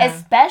 Yeah.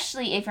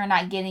 Especially if you're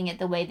not getting it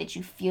the way that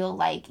you feel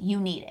like you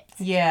need it.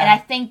 Yeah. And I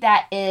think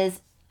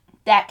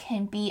that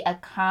can be a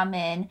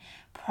common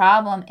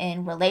problem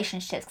in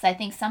relationships, because I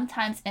think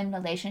sometimes in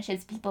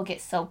relationships people get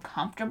so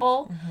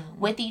comfortable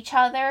with each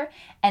other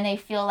and they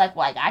feel like,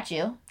 well, I got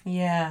you.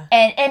 Yeah.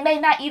 And it may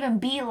not even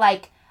be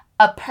like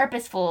a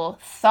purposeful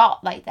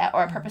thought like that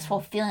or a purposeful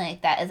feeling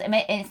like that. And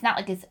it's not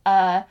like it's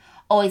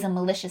always a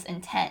malicious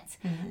intent,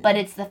 but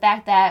it's the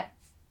fact that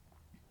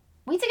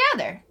we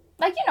together.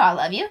 Like, you know, I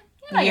love you.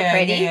 You know, you're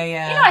pretty.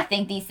 Yeah. You know, I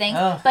think these things.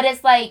 But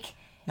it's like,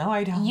 no,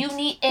 I don't. You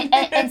need,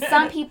 and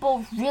some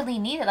people really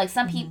need it. Like,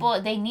 some people,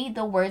 they need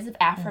the words of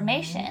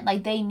affirmation.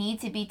 Like, they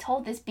need to be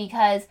told this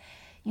because,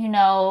 you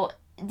know,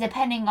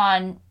 depending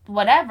on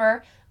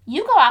whatever,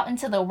 you go out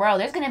into the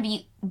world, there's going to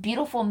be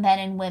beautiful men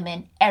and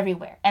women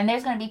everywhere. And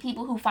there's going to be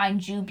people who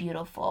find you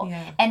beautiful.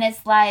 Yeah. And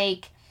it's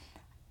like,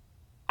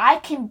 I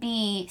can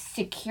be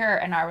secure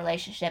in our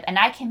relationship and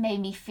I can make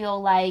me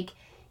feel like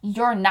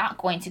you're not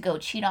going to go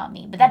cheat on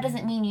me. But that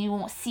doesn't mean you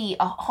won't see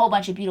a whole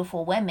bunch of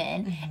beautiful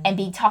women and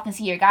be talking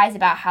to your guys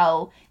about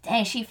how,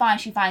 dang, she fine,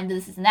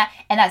 this and that.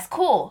 And that's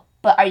cool.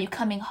 But are you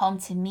coming home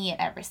to me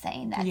and ever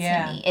saying that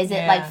to me? Is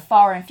it like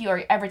far and few? Are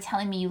you ever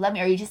telling me you love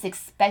me? Or are you just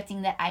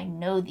expecting that I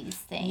know these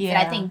things? Yeah. And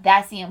I think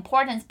that's the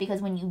importance,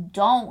 because when you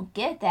don't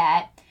get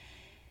that,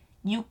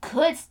 you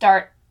could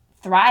start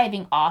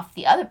thriving off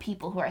the other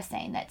people who are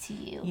saying that to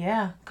you.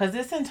 Yeah, because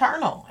it's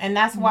internal. And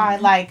that's why,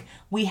 like,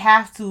 we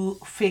have to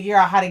figure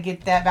out how to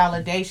get that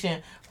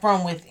validation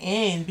from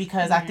within,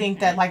 because I think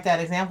that, like, that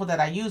example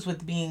that I used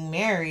with being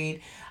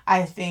married,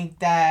 I think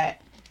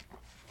that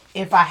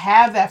if I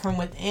have that from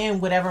within,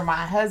 whatever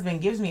my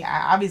husband gives me,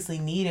 I obviously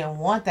need and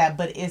want that,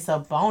 but it's a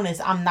bonus.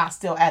 I'm not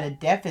still at a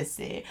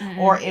deficit. Mm-hmm.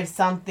 Or if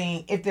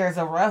there's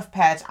a rough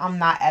patch, I'm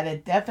not at a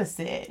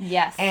deficit.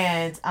 Yes.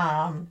 And,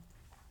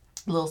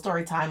 little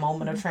story time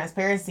moment of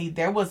transparency.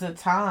 There was a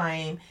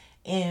time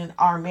in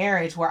our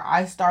marriage where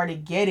I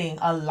started getting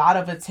a lot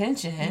of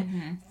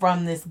attention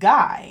from this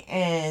guy.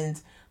 And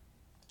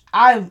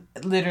I'm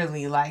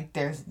literally like,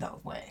 there's no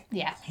way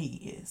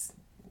he is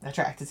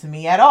attracted to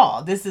me at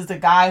all. This is the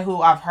guy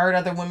who I've heard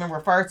other women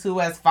refer to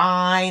as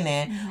fine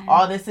and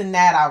all this and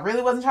that. I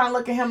really wasn't trying to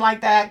look at him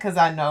like that because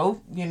I know,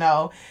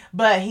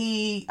 but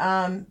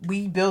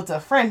we built a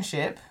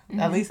friendship.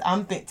 At least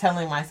I'm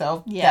telling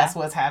myself that's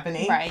what's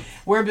happening. Right.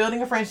 We're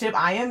building a friendship.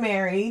 I am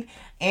married.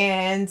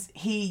 And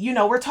he,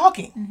 we're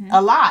talking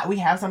a lot. We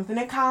have something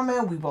in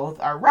common. We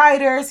both are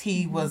writers.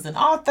 He was an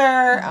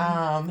author.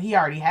 He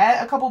already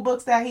had a couple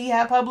books that he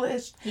had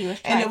published. He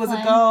was trifling. And it was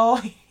a goal.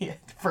 Yeah,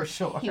 for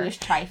sure. He was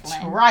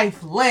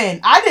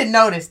trifling. I didn't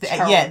notice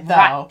that yet,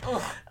 though.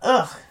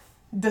 Ugh.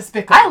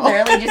 Despicable. I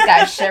literally just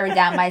got a shiver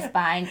down my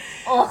spine.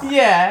 Ugh.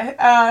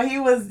 Yeah, he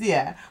was,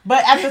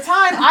 But at the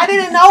time, I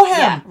didn't know him.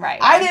 Yeah, right.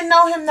 I didn't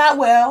know him that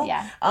well.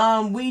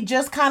 Yeah. We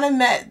just kind of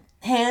met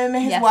him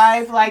and his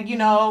wife,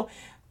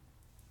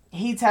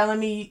 he telling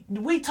me,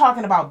 we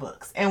talking about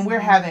books, and we're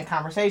having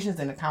conversations,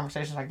 and the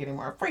conversations are getting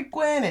more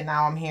frequent, and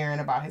now I'm hearing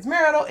about his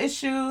marital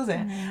issues,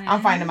 and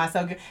I'm finding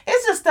myself,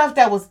 it's just stuff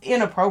that was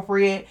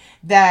inappropriate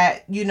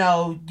that, you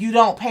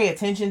don't pay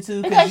attention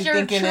to. Because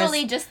you're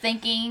truly just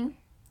thinking,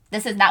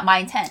 this is not my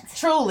intent.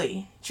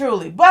 Truly.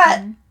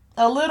 But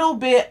a little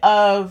bit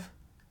of,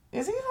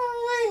 is he lonely?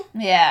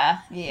 Yeah.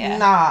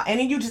 Nah, and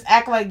then you just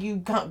act like you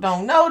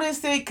don't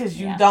notice it because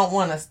you don't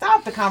want to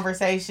stop the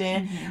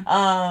conversation.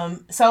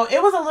 So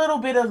it was a little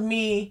bit of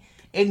me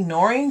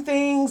ignoring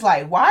things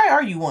like, why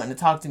are you wanting to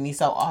talk to me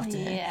so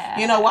often?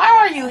 Yeah. Why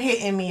are you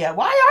hitting me up?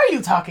 Why are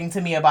you talking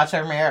to me about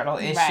your marital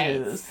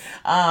issues?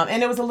 Right.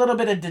 And it was a little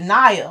bit of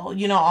denial,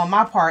 on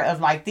my part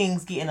of like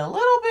things getting a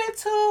little bit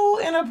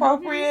too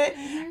inappropriate.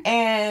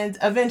 And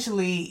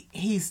eventually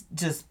he's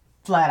just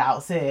flat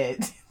out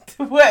said,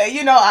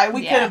 well,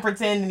 we couldn't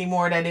pretend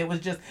anymore that it was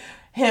just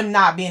him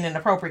not being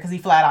inappropriate because he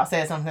flat out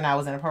said something that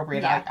was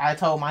inappropriate. I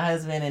told my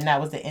husband, and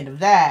that was the end of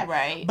that.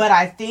 Right. But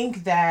I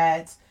think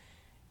that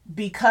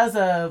because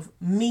of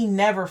me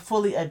never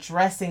fully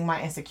addressing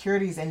my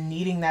insecurities and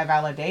needing that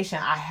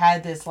validation, I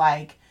had this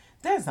like,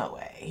 there's no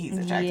way he's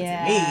attracted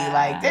to me.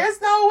 Like,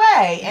 there's no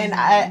way. And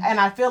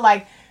I feel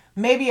like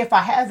maybe if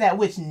I had that,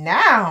 which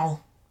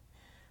now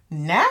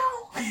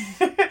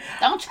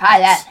don't try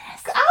that.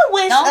 I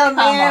wish a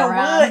man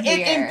would. It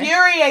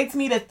infuriates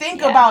me to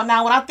think about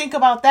now. When I think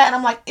about that, and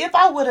I'm like, if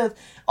I would have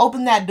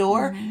opened that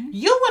door,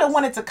 you would have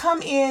wanted to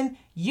come in,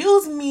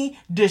 use me,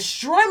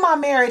 destroy my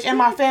marriage and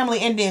my family,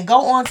 and then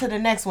go on to the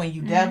next one,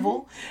 you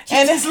devil.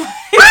 And it's like,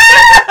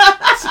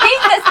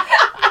 Jesus.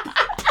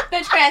 The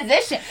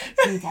transition.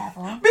 You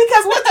devil.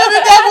 Because what does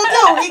the devil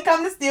do? He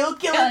come to steal,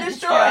 kill, and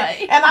destroy.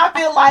 And I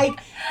feel like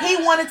he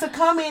wanted to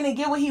come in and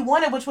get what he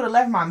wanted, which would have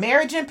left my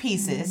marriage in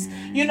pieces.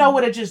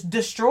 Would have just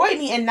destroyed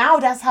me. And now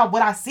that's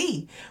what I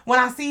see. When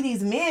I see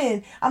these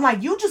men, I'm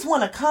like, you just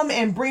want to come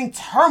and bring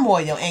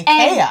turmoil and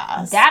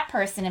chaos. That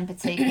person in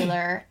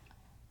particular,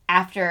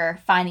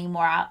 after finding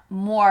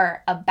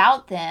more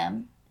about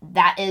them,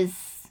 that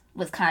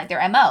was kind of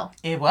their MO.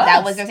 It was.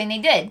 That was their thing they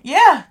did.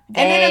 Yeah.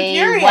 And it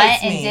infuriates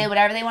went me. and did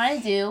whatever they wanted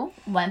to do,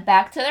 went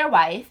back to their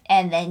wife,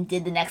 and then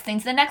did the next thing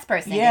to the next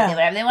person. Yeah. They did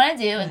whatever they wanted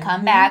to do and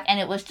come back, and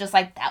it was just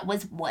like, that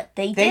was what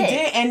they did.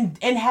 They did,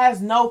 and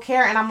has no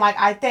care. And I'm like,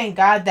 I thank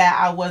God that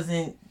I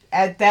wasn't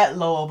at that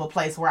low of a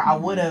place where I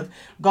would have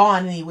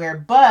gone anywhere.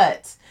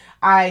 But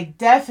I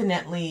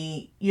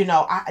definitely,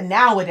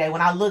 nowadays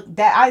when I look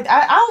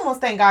I almost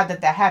thank God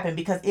that happened,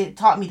 because it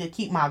taught me to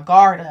keep my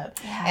guard up.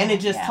 And it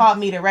just taught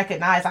me to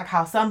recognize like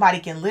how somebody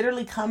can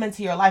literally come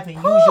into your life and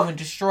use you and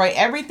destroy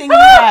everything you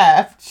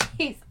have.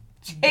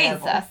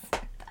 Jesus.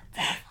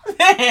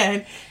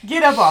 Man,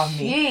 get up off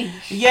me. Jeez.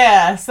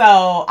 Yeah,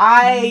 so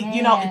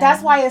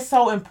that's why it's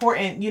so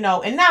important,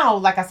 and now,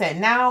 like I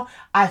said, now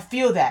I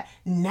feel that.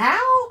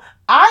 Now,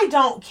 I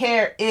don't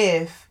care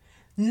if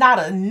not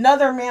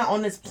another man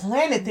on this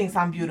planet thinks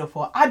I'm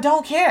beautiful. I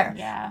don't care.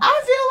 Yeah.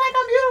 I feel like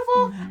I'm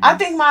beautiful. I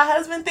think my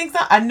husband thinks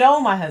I know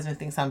my husband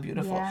thinks I'm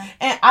beautiful. Yeah.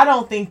 And I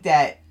don't think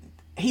that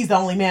he's the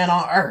only man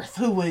on earth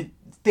who would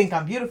think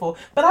I'm beautiful,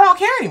 but I don't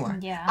care anymore.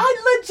 Yeah.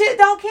 I legit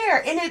don't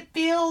care. And it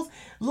feels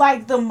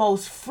like the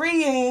most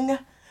freeing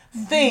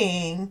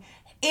thing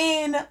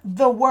in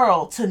the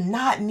world to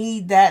not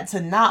need that,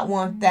 to not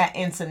want that,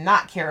 and to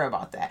not care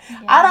about that. Yeah.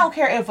 I don't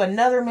care if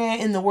another man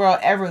in the world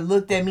ever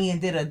looked at me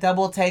and did a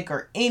double take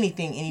or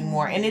anything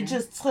anymore. And it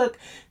just took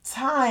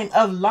time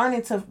of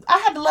learning I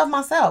had to love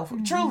myself,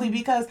 truly,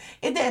 because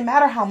it didn't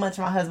matter how much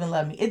my husband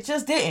loved me. It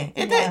just didn't.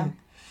 It didn't.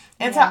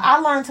 And so I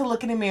learned to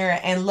look in the mirror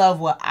and love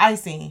what I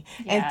seen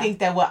and think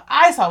that what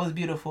I saw was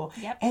beautiful.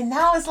 Yep. And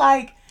now it's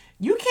like,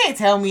 you can't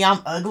tell me I'm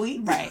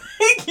ugly. Right.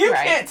 You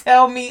can't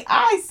tell me.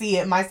 I see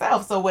it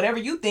myself. So whatever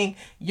you think,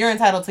 you're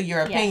entitled to your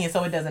opinion. Yes.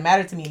 So it doesn't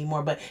matter to me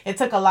anymore. But it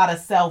took a lot of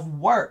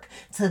self-work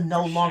to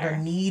no longer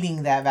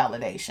needing that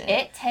validation.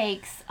 It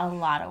takes a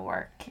lot of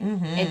work.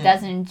 Mm-hmm. It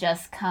doesn't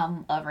just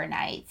come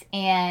overnight.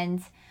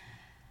 And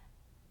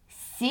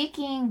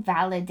seeking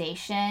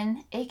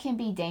validation, it can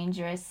be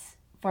dangerous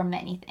for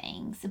many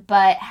things.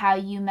 But how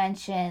you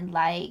mentioned,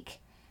 like,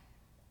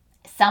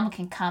 someone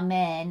can come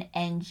in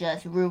and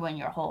just ruin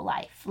your whole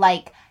life.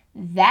 Like,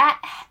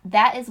 that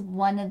is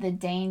one of the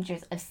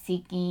dangers of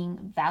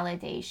seeking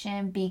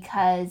validation,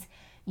 because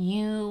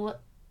you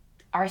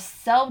are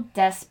so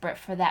desperate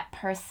for that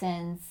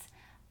person's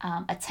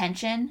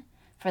attention,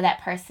 for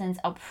that person's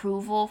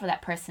approval, for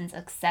that person's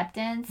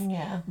acceptance,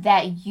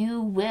 that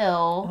you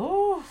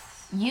will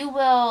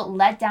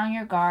let down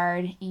your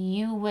guard.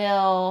 You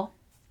will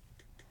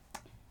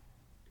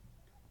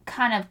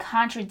kind of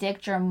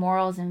contradict your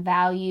morals and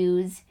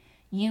values.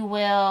 You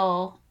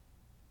will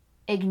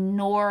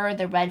ignore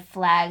the red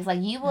flags.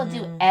 Like, you will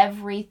do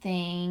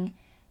everything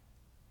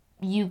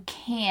you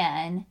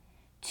can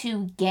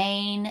to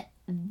gain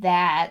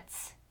that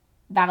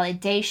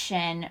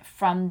validation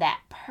from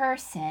that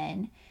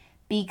person,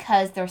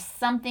 because there's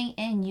something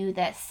in you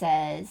that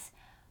says,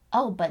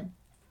 oh, but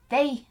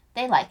they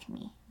like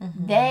me.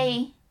 Mm-hmm.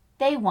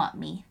 They want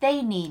me.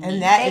 They need me.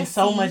 And that is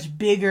so much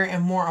bigger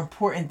and more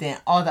important than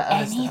all the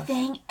other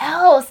anything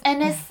else.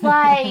 And it's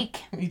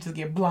like... you just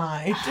get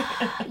blind.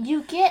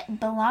 You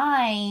get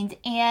blind,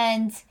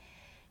 and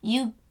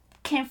you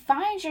can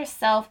find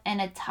yourself in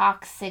a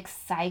toxic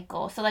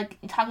cycle. So, like,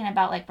 talking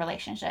about, like,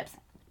 relationships.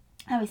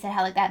 I always said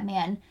how, like, that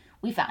man,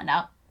 we found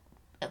out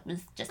it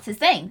was just his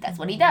thing. That's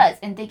what he does.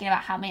 And thinking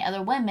about how many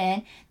other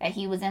women that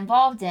he was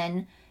involved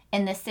in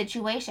this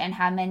situation,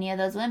 how many of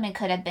those women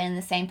could have been in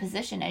the same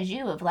position as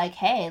you, of like,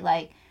 hey,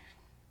 like,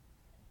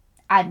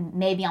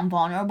 maybe I'm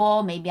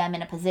vulnerable, maybe I'm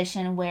in a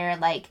position where,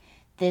 like,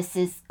 this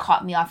is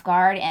caught me off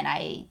guard, and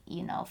I,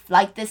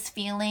 like this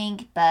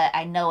feeling, but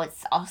I know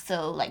it's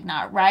also, like,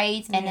 not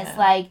right. And it's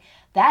like,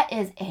 that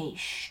is a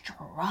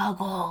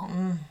struggle.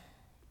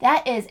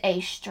 That is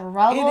a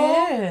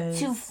struggle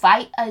to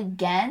fight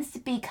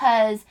against,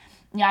 because,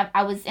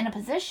 I was in a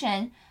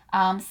position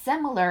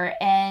similar,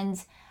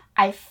 and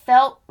I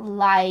felt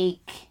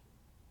like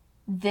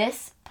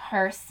this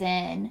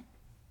person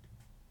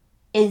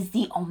is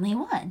the only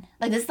one.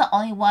 Like, this is the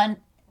only one,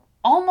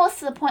 almost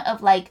to the point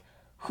of, like,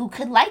 who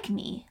could like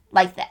me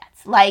like that?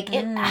 Like,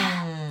 it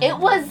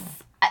was,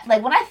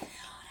 like, when I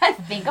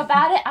think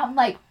about it, I'm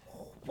like,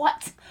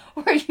 what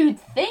were you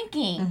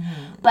thinking?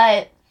 Mm-hmm.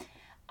 But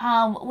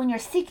when you're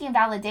seeking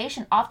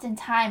validation,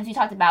 oftentimes, we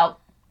talked about,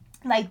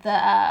 like,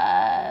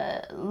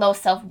 the low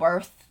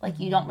self-worth. Like,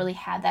 you don't really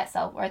have that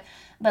self-worth.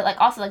 But, like,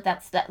 also, like,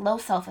 that's that low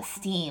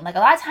self-esteem. Like, a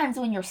lot of times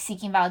when you're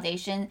seeking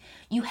validation,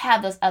 you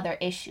have those other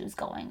issues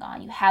going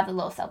on. You have the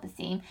low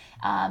self-esteem.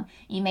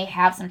 You may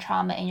have some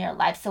trauma in your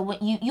life. So when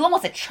you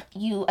almost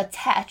you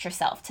attach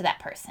yourself to that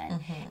person.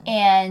 Mm-hmm.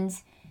 And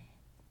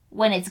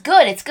when it's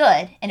good,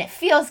 and it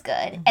feels good.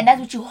 Mm-hmm. And that's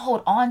what you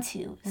hold on to.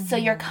 Mm-hmm. So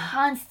you're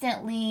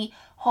constantly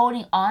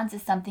holding on to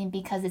something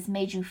because it's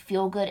made you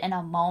feel good in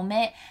a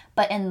moment,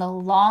 but in the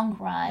long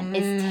run,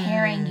 it's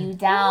tearing you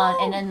down.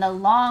 And in the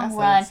long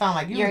run, sound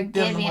like you're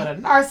dealing with a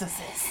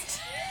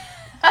narcissist.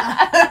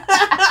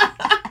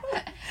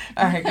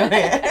 All right, go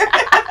ahead.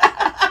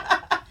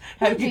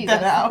 How do you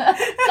get that out?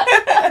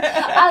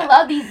 I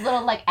love these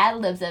little, like,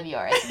 ad-libs of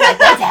yours. Like,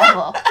 the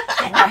devil,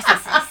 the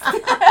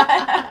narcissist.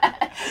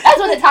 That's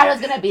what the title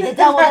is going to be, the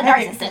devil, the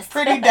narcissist.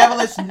 Pretty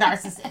devilish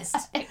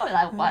narcissist.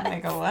 Like, what?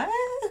 I go, what?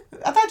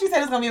 I thought you said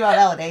it was going to be about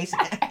validation.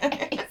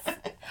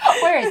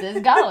 Where is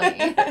this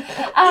going?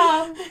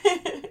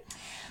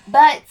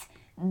 But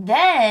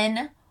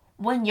then,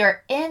 when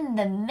you're in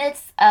the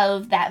midst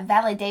of that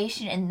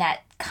validation and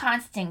that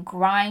constant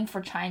grind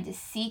for trying to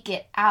seek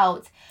it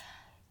out,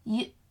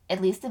 you,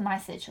 at least in my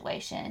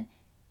situation,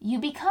 you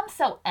become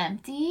so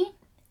empty,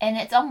 and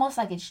it's almost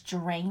like it's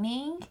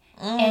draining,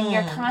 and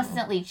you're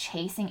constantly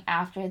chasing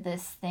after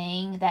this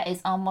thing that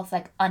is almost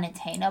like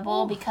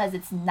unattainable because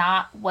it's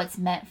not what's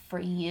meant for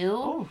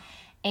you.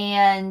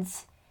 And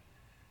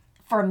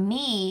for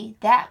me,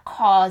 that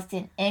caused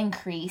an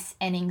increase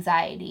in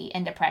anxiety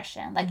and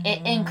depression. Like,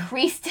 it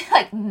increased,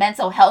 like,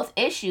 mental health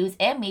issues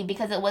in me,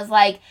 because it was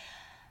like,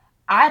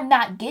 I'm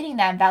not getting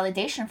that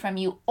validation from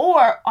you.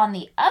 Or on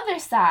the other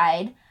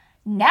side,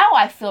 now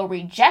I feel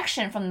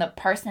rejection from the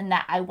person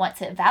that I want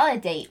to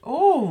validate.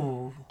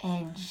 Ooh.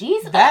 And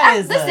Jesus, that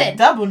is a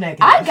double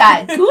negative. I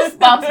got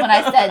goosebumps when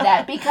I said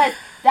that, because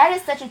that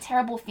is such a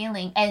terrible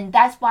feeling. And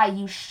that's why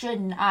you should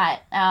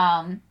not,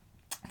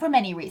 for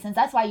many reasons,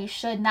 that's why you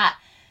should not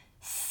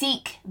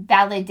seek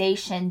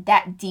validation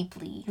that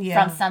deeply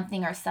from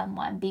something or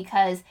someone.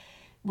 Because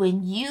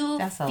when you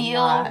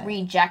feel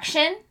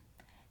rejection,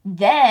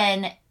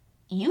 then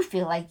you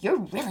feel like you're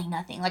really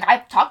nothing. Like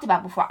I've talked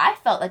about before, I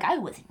felt like I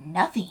was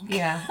nothing.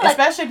 Yeah. Like,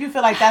 especially if you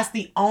feel like that's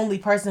the only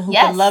person who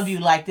can love you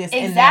like this,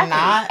 and they're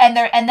not. And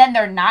then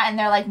they're not, and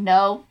they're like,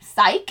 no,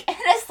 psych. And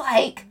it's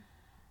like,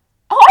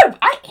 oh,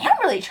 I am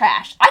really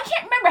trash. I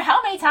can't remember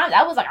how many times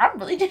I was like, I'm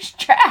really just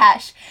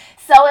trash.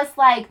 So it's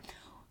like,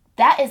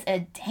 that is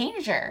a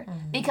danger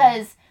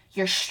because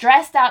you're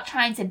stressed out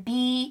trying to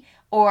be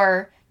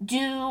or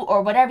do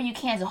or whatever you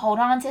can to hold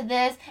on to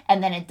this,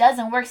 and then it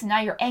doesn't work, so now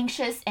you're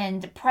anxious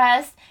and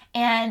depressed,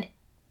 and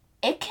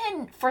it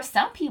can, for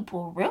some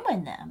people,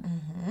 ruin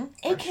them.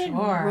 It can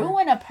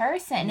ruin a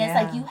person. Yeah. It's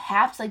like, you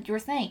have to, like you were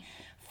saying,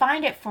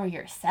 find it for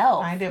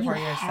yourself. You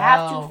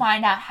have to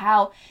find out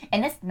how,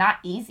 and it's not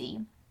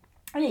easy.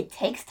 And it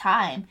takes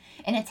time,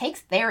 and it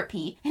takes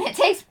therapy, and it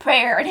takes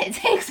prayer, and it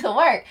takes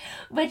work.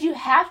 But you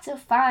have to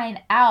find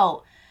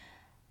out,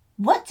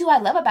 what do I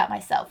love about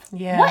myself?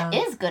 Yeah. What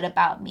is good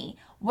about me?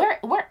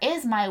 Where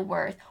is my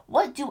worth?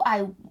 How do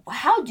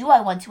I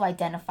want to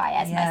identify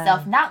as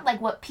myself? Not like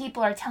what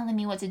people are telling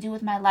me what to do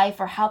with my life,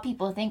 or how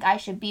people think I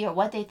should be, or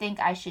what they think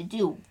I should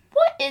do.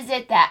 What is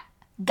it that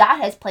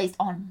God has placed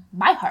on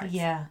my heart?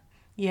 Yeah.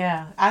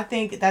 Yeah, I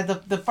think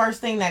that the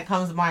first thing that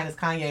comes to mind is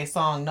Kanye's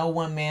song, "No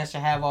one man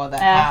should have all that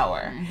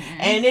power."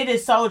 And it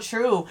is so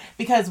true,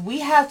 because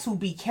we have to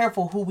be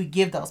careful who we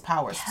give those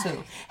powers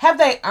to. Have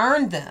they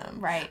earned them?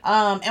 Right.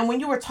 And when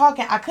you were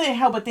talking, I couldn't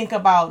help but think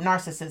about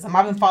narcissism.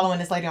 I've been following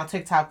this lady on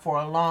TikTok for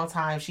a long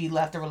time. She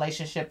left a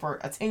relationship, for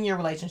a 10-year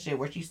relationship,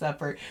 where she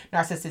suffered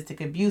narcissistic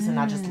abuse. And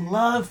I just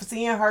love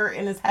seeing her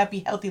in this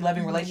happy, healthy,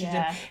 loving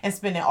relationship and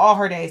spending all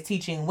her days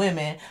teaching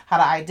women how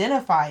to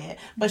identify it.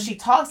 But she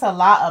talks a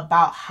lot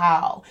about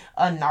how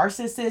a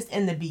narcissist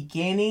in the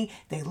beginning,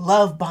 they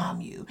love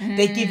bomb you.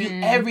 They give you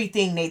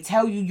everything. They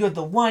tell you you're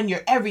the one,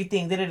 you're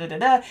everything,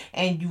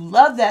 and you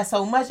love that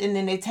so much, and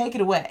then they take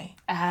it away.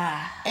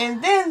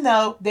 And then,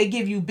 though, they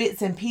give you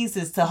bits and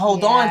pieces to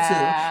hold on to.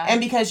 And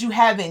because you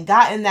haven't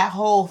gotten that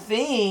whole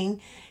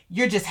thing,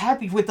 you're just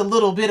happy with the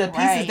little bit of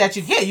pieces that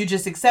you get. You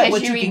just accept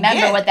what you can get. You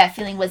remember what that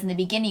feeling was in the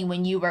beginning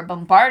when you were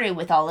bombarded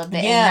with all of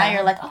it. Yeah. And now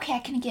you're like, okay, I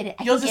can get it.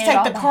 You'll just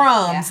take the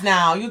crumbs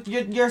now.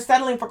 You're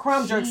settling for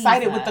crumbs. You're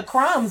excited with the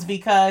crumbs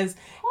because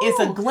it's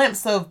a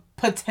glimpse of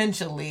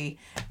potentially.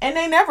 And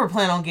they never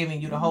plan on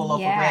giving you the whole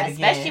loaf of bread again.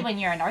 Especially when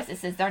you're a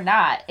narcissist. They're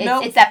not.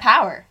 It's that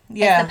power.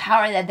 Yeah. It's the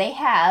power that they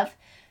have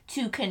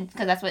to, because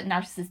that's what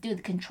narcissists do,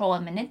 to control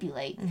and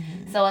manipulate.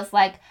 So it's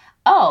like,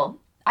 oh,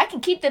 I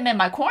can keep them in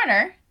my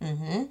corner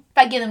if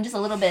I give them just a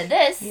little bit of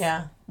this.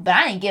 Yeah. But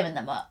I ain't giving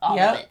them all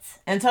of it.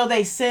 Until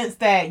they sense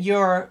that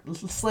you're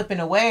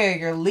slipping away or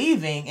you're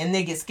leaving, and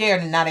they get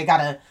scared, and now they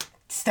gotta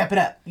step it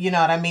up. You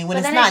know what I mean? When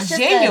it's not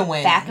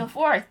genuine. Back and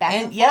forth.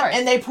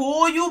 And they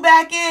pull you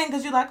back in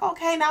because you're like,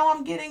 okay, now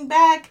I'm getting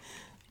back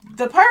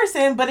the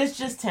person, but it's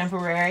just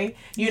temporary,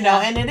 you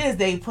know, and it is,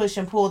 they push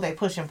and pull.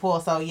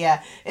 So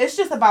yeah, it's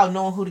just about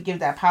knowing who to give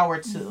that power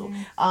to.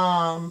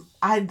 I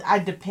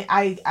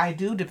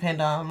do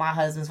depend on my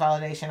husband's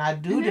validation. I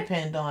do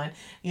depend on,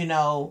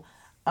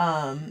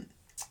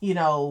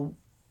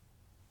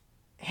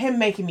 him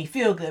making me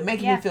feel good,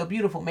 making me feel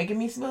beautiful, making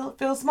me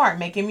feel smart,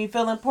 making me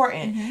feel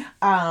important.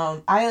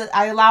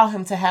 I allow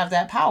him to have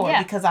that power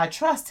because I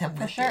trust him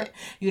with it.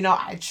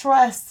 I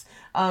trust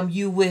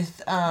you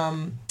with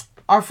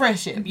our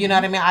friendship. You know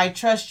what I mean? I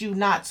trust you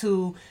not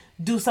to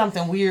do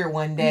something weird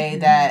one day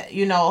that,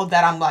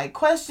 that I'm like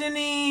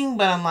questioning,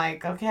 but I'm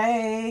like,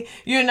 okay,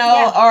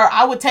 or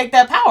I would take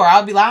that power.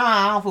 I'll be like,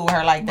 I don't fool with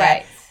her like that.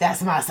 Right.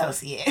 That's my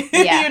associate.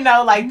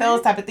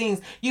 Those type of things.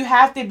 You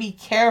have to be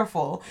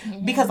careful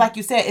because, like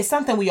you said, it's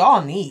something we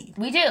all need.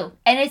 We do.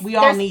 And we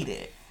all need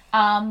it.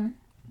 The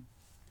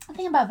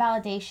thing about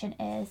validation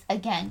is,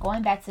 again,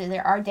 going back to,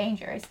 there are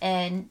dangers,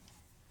 and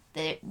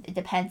it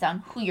depends on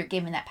who you're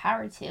giving that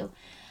power to.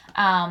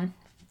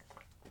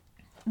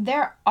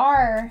 There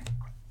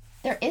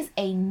is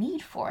a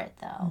need for it,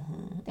 though.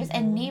 There's a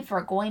need for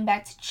it. Going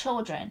back to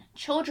children.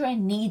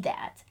 Children need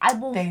that. I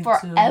will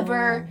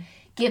forever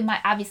give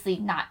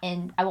obviously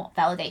I won't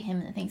validate him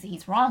in the things that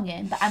he's wrong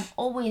in, but I'm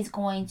always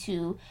going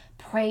to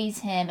praise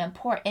him and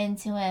pour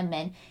into him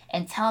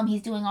and tell him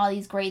he's doing all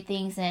these great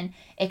things and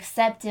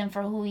accept him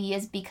for who he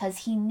is, because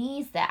he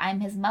needs that. I'm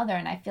his mother,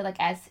 and I feel like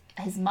as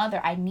his mother,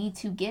 I need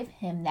to give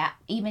him that,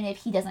 even if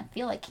he doesn't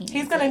feel like he's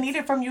going to need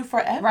it from you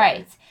forever.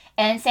 Right.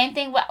 And same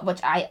thing, which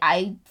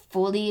I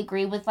fully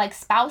agree with, like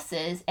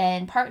spouses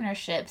and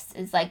partnerships,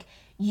 is like,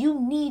 you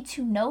need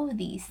to know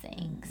these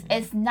things.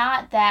 It's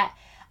not that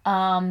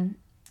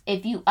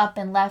if you up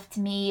and left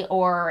me,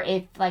 or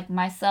if like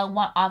my son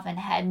went off and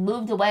had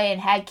moved away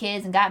and had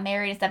kids and got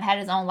married and stuff, had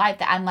his own life,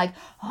 that I'm like,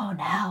 oh,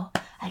 now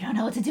I don't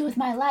know what to do with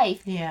my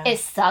life. Yeah. It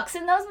sucks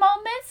in those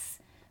moments,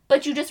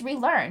 but you just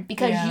relearn,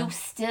 because you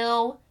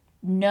still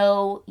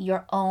know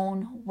your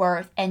own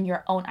worth and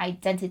your own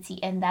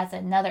identity. And that's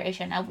another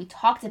issue. Now, we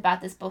talked about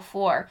this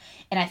before,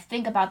 and I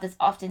think about this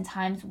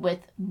oftentimes with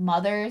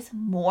mothers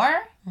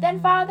more than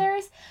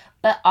fathers,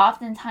 but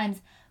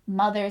oftentimes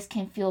mothers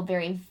can feel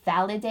very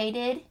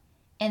validated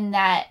in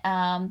that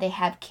they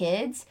have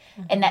kids,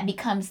 and that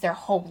becomes their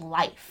whole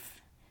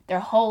life. Their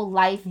whole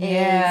life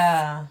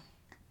is,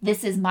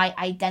 this is my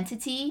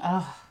identity.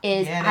 I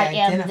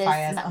am this.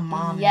 As a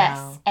mom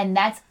now. And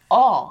that's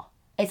all.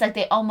 It's like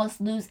they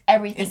almost lose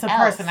everything It's a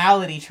else.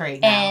 personality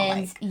trait now.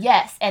 And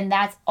yes, and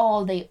that's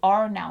all they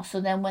are now. So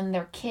then when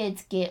their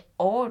kids get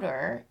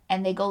older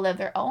and they go live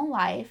their own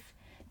life,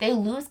 they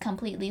lose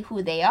completely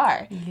who they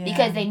are. Yeah.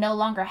 Because they no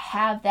longer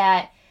have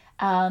that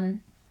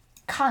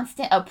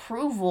constant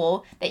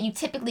approval that you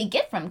typically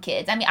get from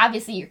kids. I mean,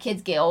 obviously your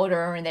kids get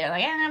older and they're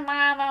like,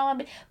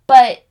 Mom,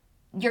 but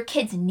your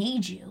kids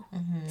need you.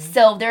 Mm-hmm.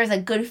 So there's a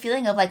good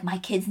feeling of like, my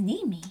kids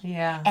need me.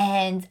 Yeah.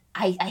 And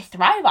I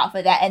thrive off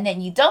of that. And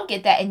then you don't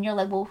get that and you're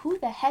like, well, who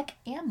the heck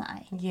am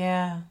I?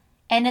 Yeah.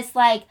 And it's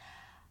like,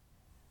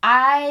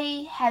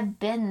 I have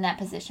been in that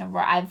position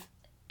where I've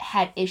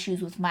had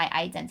issues with my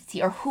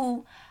identity or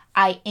who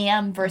I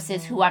am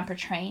versus who I'm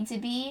portraying to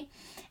be.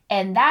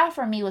 And that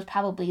for me was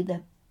probably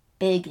the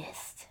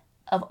biggest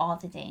of all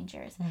the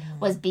dangers,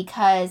 was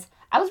because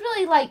I was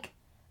really like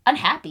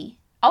unhappy.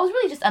 I was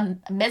really just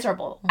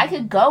miserable. I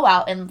could go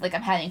out and like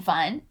I'm having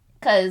fun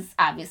because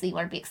obviously you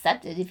want to be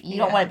accepted. If you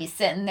don't want to be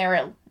sitting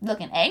there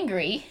looking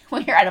angry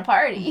when you're at a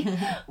party.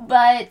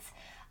 But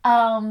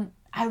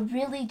I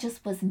really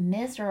just was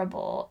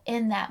miserable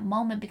in that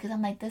moment because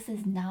I'm like, this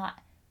is not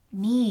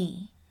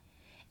me.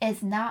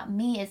 It's not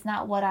me. It's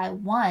not what I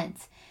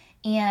want.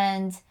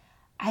 And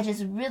I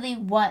just really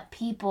want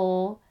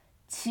people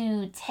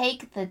to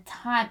take the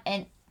time,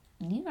 and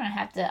you're going to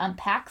have to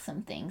unpack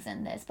some things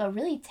in this, but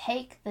really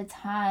take the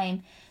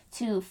time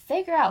to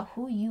figure out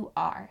who you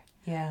are.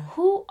 Yeah.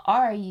 Who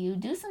are you?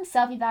 Do some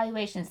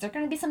self-evaluations. There are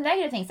going to be some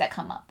negative things that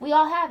come up. We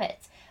all have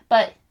it.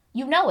 But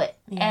you know it.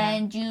 Yeah.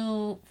 And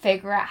you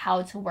figure out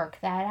how to work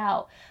that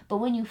out. But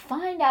when you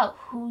find out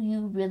who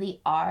you really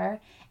are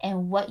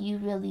and what you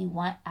really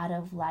want out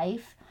of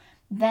life,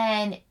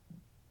 then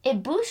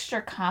it boosts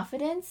your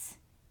confidence.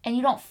 And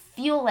you don't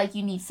feel like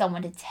you need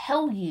someone to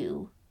tell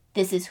you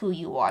this is who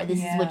you are. This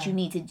is what you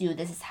need to do.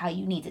 This is how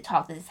you need to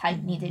talk. This is how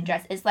you need to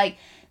dress. It's like,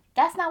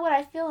 that's not what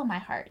I feel in my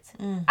heart.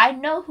 I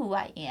know who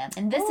I am.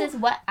 And this is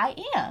what I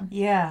am.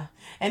 Yeah.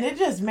 And it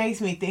just makes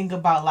me think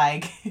about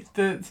like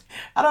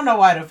I don't know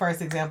why the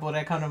first example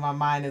that come to my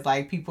mind is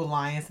like people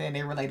lying saying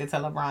they're related to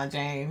LeBron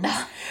James.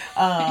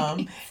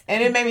 And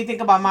it made me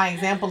think about my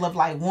example of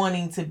like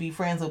wanting to be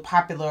friends with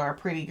popular or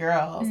pretty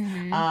girls.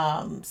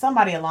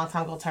 Somebody a long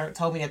time ago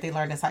told me that they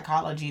learned in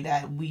psychology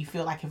that we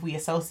feel like if we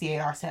associate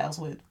ourselves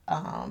with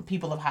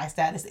people of high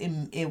status,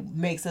 it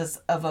makes us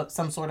of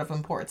some sort of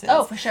importance.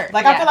 Oh, for sure.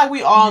 Like I feel like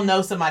we all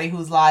know somebody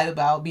who's lied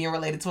about being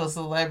related to a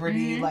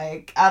celebrity.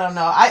 Like, I don't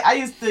know. I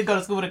used to go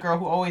to school with a girl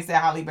who always said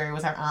Halle Berry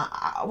was her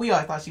aunt. We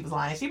always thought she was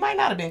lying. She might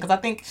not have been, because I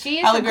think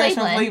Halle Berry's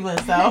from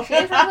Cleveland. So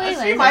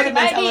she might have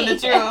been telling the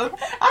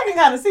truth. I can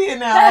kind of see it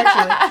now,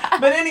 actually.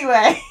 But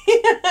anyway,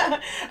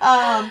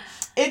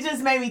 it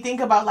just made me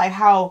think about like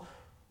how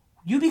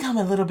you become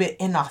a little bit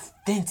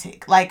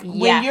inauthentic. Like,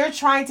 when you're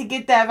trying to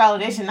get that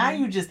validation, now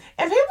you just...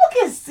 And people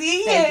can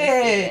see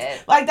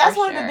it. Like, that's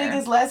one of the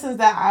biggest lessons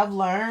that I've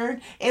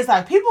learned. It's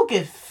like, people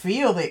can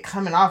feel it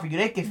coming off of you.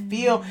 They can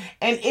feel...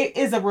 And it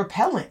is a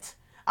repellent.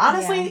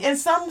 Honestly, in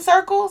some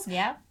circles,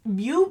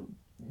 you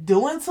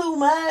doing too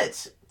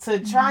much to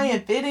try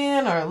and fit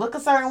in or look a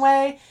certain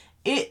way,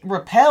 it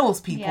repels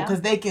people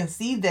because they can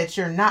see that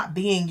you're not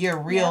being your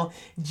real,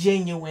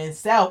 genuine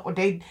self. Or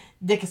they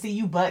can see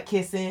you butt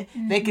kissing.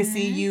 They can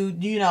see you,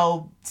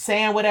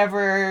 saying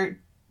whatever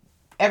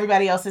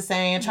everybody else is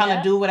saying, trying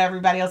to do what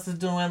everybody else is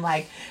doing.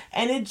 Like,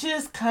 and it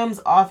just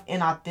comes off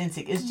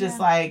inauthentic. It's just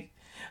like,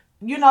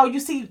 you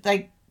see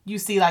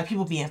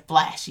people being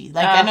flashy.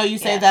 Like, I know you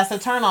say that's a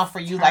turnoff for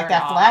you, like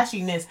that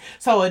flashiness.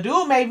 So a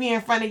dude may be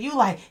in front of you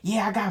like,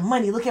 yeah, I got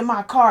money, look at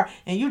my car.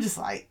 And you just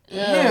like,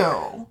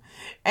 ew.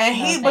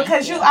 And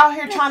because you out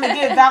here trying to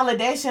get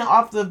validation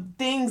off the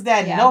things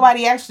that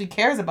nobody actually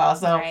cares about.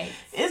 So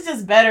it's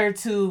just better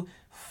to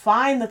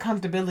find the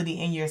comfortability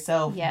in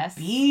yourself. Yes.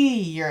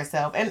 Be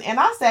yourself. And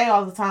I say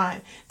all the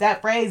time,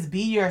 that phrase,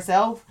 be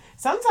yourself,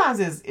 sometimes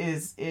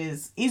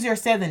is easier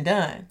said than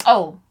done.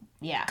 Oh,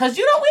 yeah. Because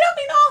we don't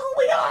even know who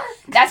we are.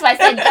 That's why I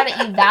said you got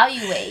to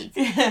evaluate.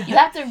 You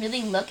have to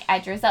really look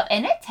at yourself.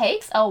 And it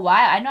takes a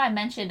while. I know I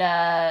mentioned,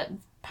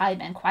 probably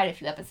been quite a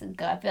few episodes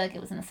ago. I feel like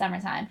it was in the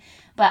summertime.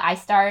 But I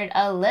started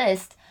a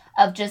list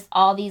of just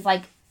all these,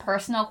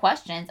 personal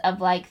questions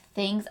of,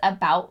 things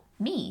about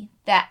me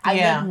that I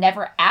would have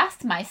never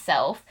asked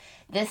myself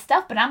this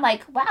stuff. But I'm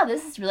like, wow,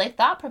 this is really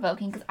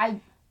thought-provoking because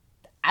I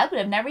would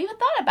have never even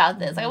thought about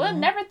this. I would have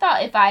never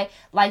thought if I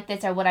like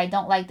this or what I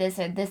don't like this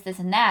or this,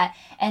 and that.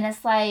 And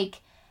it's like,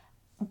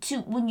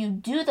 when you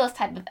do those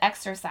type of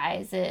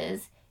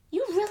exercises,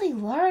 you really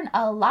learn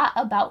a lot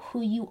about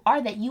who you are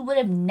that you would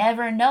have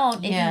never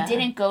known if you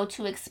didn't go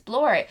to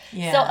explore it.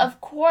 Yeah. So, of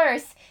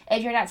course,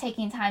 if you're not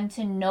taking time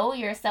to know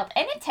yourself,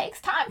 and it takes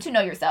time to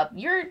know yourself,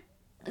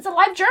 it's a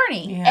life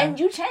journey, and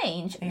you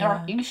change,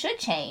 or you should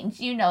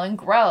change, and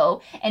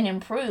grow and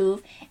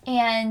improve.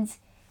 And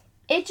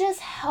it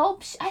just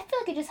helps, I feel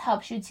like it just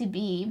helps you to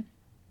be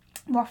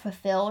more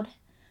fulfilled,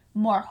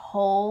 more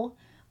whole,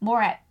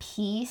 more at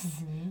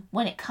peace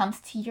when it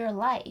comes to your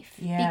life.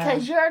 Yeah.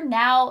 Because you're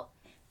now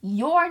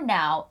you're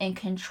now in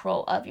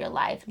control of your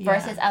life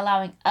versus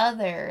allowing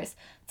others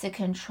to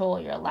control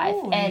your life.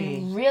 Ooh.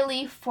 And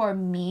really, for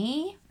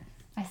me,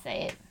 I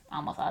say it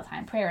almost all the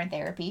time, prayer and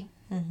therapy.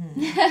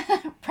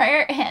 Mm-hmm.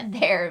 Prayer and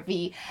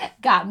therapy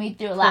got me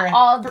through a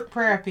lot.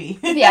 Therapy.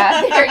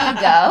 Yeah, there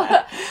you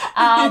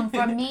go.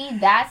 For me,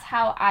 that's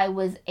how I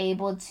was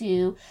able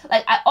to,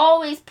 like, I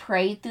always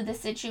prayed through the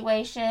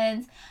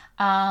situations,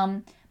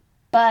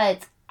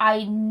 but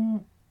I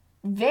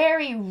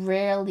very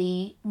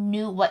rarely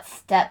knew what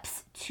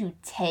steps to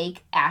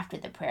take after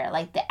the prayer,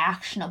 like the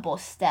actionable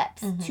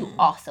steps to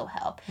also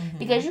help.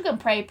 Because you can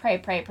pray,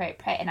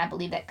 and I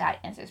believe that God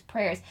answers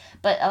prayers,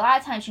 but a lot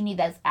of times you need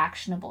those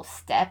actionable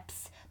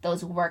steps,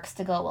 those works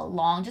to go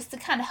along, just to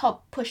kind of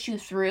help push you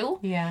through.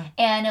 Yeah.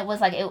 And it was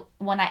like,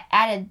 when I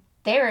added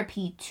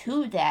therapy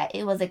to that,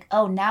 it was like,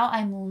 oh, now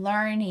I'm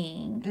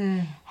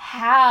learning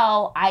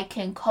how I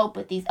can cope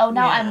with these. Oh,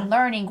 now I'm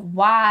learning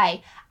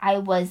why I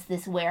was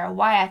this way, or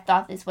why I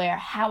thought this way, or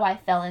how I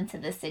fell into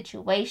this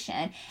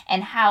situation,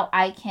 and how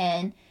I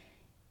can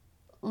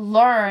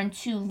learn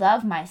to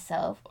love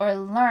myself, or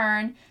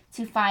learn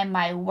to find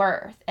my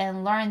worth,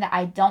 and learn that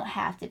I don't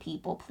have to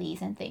people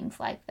please and things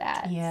like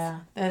that. Yeah,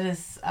 that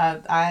is, I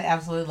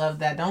absolutely love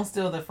that. Don't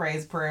steal the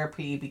phrase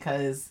therapy,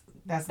 because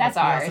that's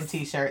ours. On some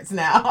t-shirts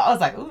now. I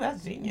was like, ooh,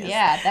 that's genius.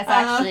 Yeah, that's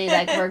actually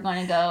like, we're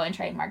going to go and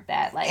trademark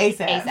that like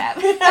ASAP.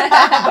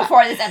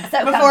 Before this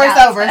episode before comes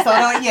it's over.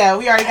 So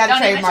we already got a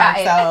trademark.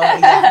 So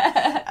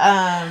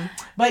yeah.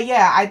 But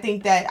yeah, I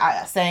think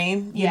that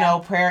same, you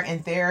know, prayer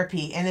and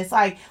therapy, and it's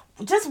like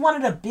just one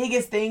of the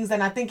biggest things,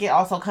 and I think it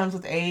also comes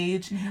with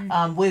age,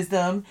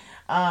 wisdom.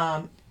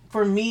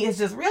 For me, it's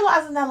just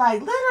realizing that,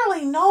 like,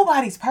 literally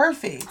nobody's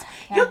perfect.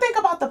 Yeah. You think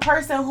about the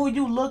person who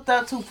you looked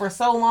up to for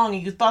so long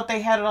and you thought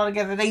they had it all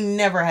together. They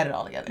never had it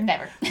all together.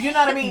 Never. You know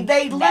what I mean?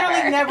 They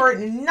literally never,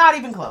 not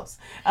even close.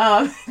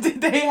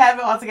 Did they have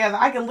it all together?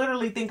 I can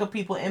literally think of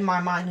people in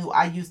my mind who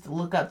I used to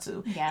look up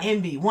to,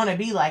 envy, want to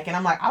be like. And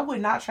I'm like, I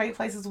would not trade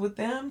places with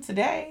them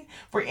today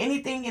for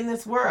anything in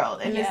this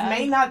world. And this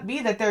may not be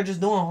that they're just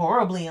doing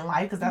horribly in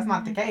life, because that's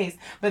not the case.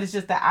 But it's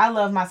just that I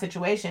love my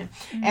situation.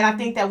 And I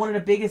think that one of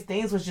the biggest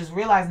things was just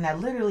realizing that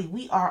literally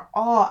we are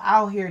all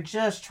out here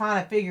just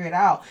trying to figure it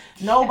out.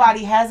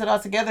 Nobody has it all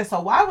together. So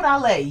why would I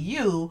let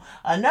you,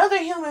 another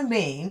human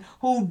being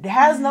who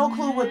has no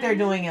clue what they're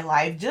doing in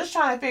life, just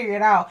trying to figure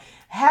it out,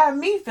 have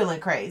me feeling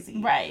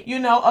crazy? Right. You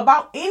know,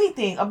 about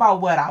anything, about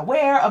what I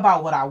wear,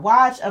 about what I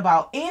watch,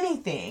 about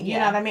anything. You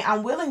know what I mean?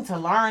 I'm willing to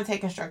learn,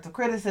 take constructive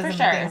criticism and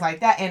things like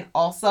that. And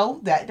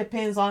also that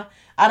depends on,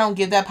 I don't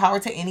give that power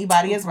to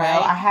anybody as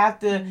well. I have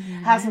to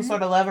have some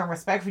sort of love and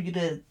respect for you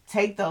to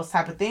take those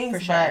type of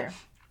things. But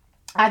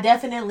I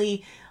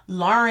definitely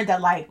learned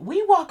that, like,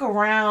 we walk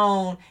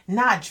around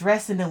not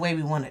dressing the way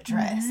we want to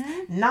dress,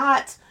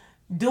 not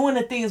doing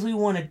the things we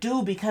want to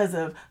do because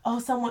of,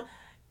 someone...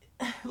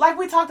 Like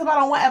we talked about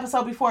on one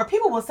episode before,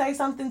 people will say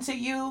something to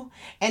you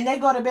and they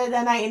go to bed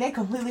that night and they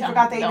completely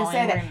forgot they even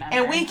said it.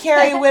 And we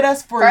carry it with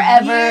us for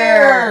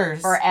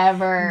years.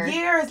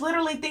 Years.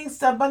 Literally things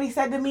somebody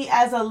said to me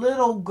as a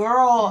little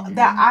girl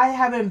that I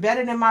have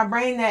embedded in my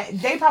brain that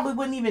they probably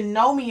wouldn't even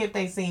know me if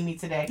they seen me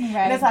today. Right.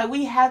 And it's like,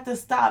 we have to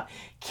stop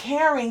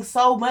caring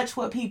so much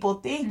what people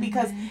think,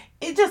 because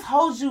it just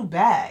holds you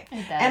back.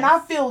 And I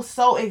feel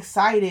so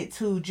excited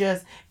to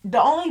just, the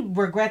only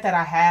regret that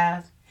I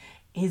have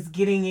is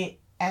getting it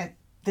at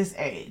this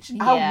age.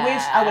 I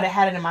wish I would have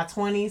had it in my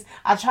 20s.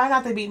 I try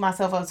not to beat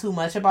myself up too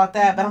much about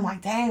that, but I'm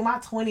like, dang, my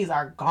 20s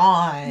are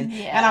gone.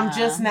 And I'm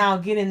just now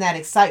getting that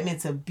excitement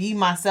to be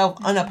myself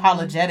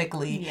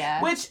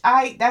unapologetically, which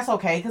that's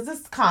okay, because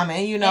it's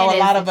common. You know, a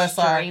lot of us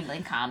are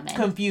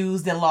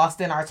confused and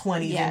lost in our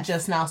 20s and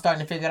just now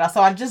starting to figure it out.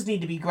 So I just need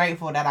to be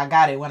grateful that I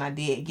got it when I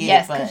did get it.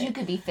 Yes, because you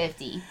could be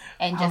 50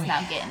 and just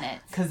not getting it.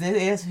 Because it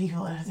is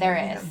people.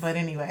 There is. But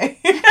anyway.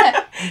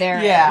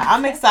 Yeah,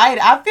 I'm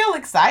excited. I feel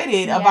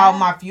excited about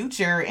my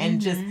future and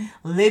just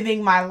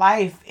living my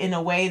life in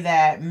a way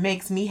that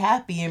makes me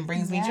happy and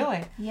brings me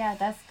joy. Yeah,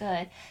 that's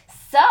good.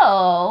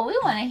 So we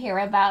want to hear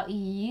about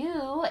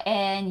you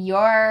and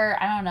your,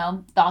 I don't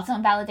know, thoughts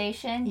on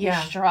validation, your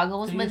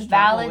struggles with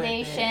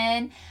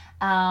validation.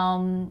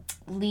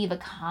 Leave a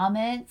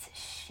comment,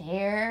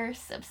 share,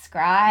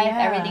 subscribe.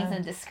 Everything's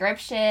in the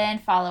description.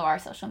 Follow our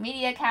social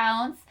media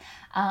accounts.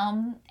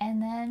 And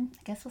then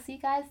I guess we'll see you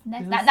guys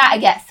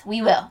next.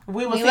 We will.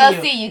 We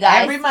will see you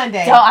guys every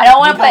Monday. I don't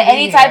want to put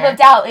any type of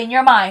doubt in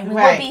your mind. We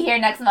will be here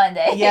next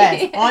Monday.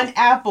 Yes, on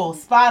Apple,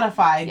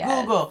 Spotify,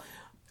 Google.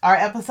 Our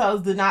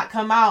episodes do not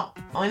come out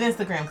on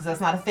Instagram because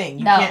that's not a thing.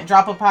 You can't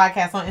drop a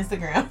podcast on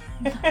Instagram.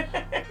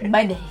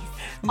 Mondays.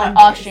 On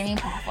all streaming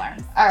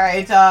platforms. All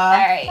right, y'all. All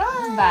right.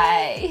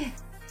 Bye.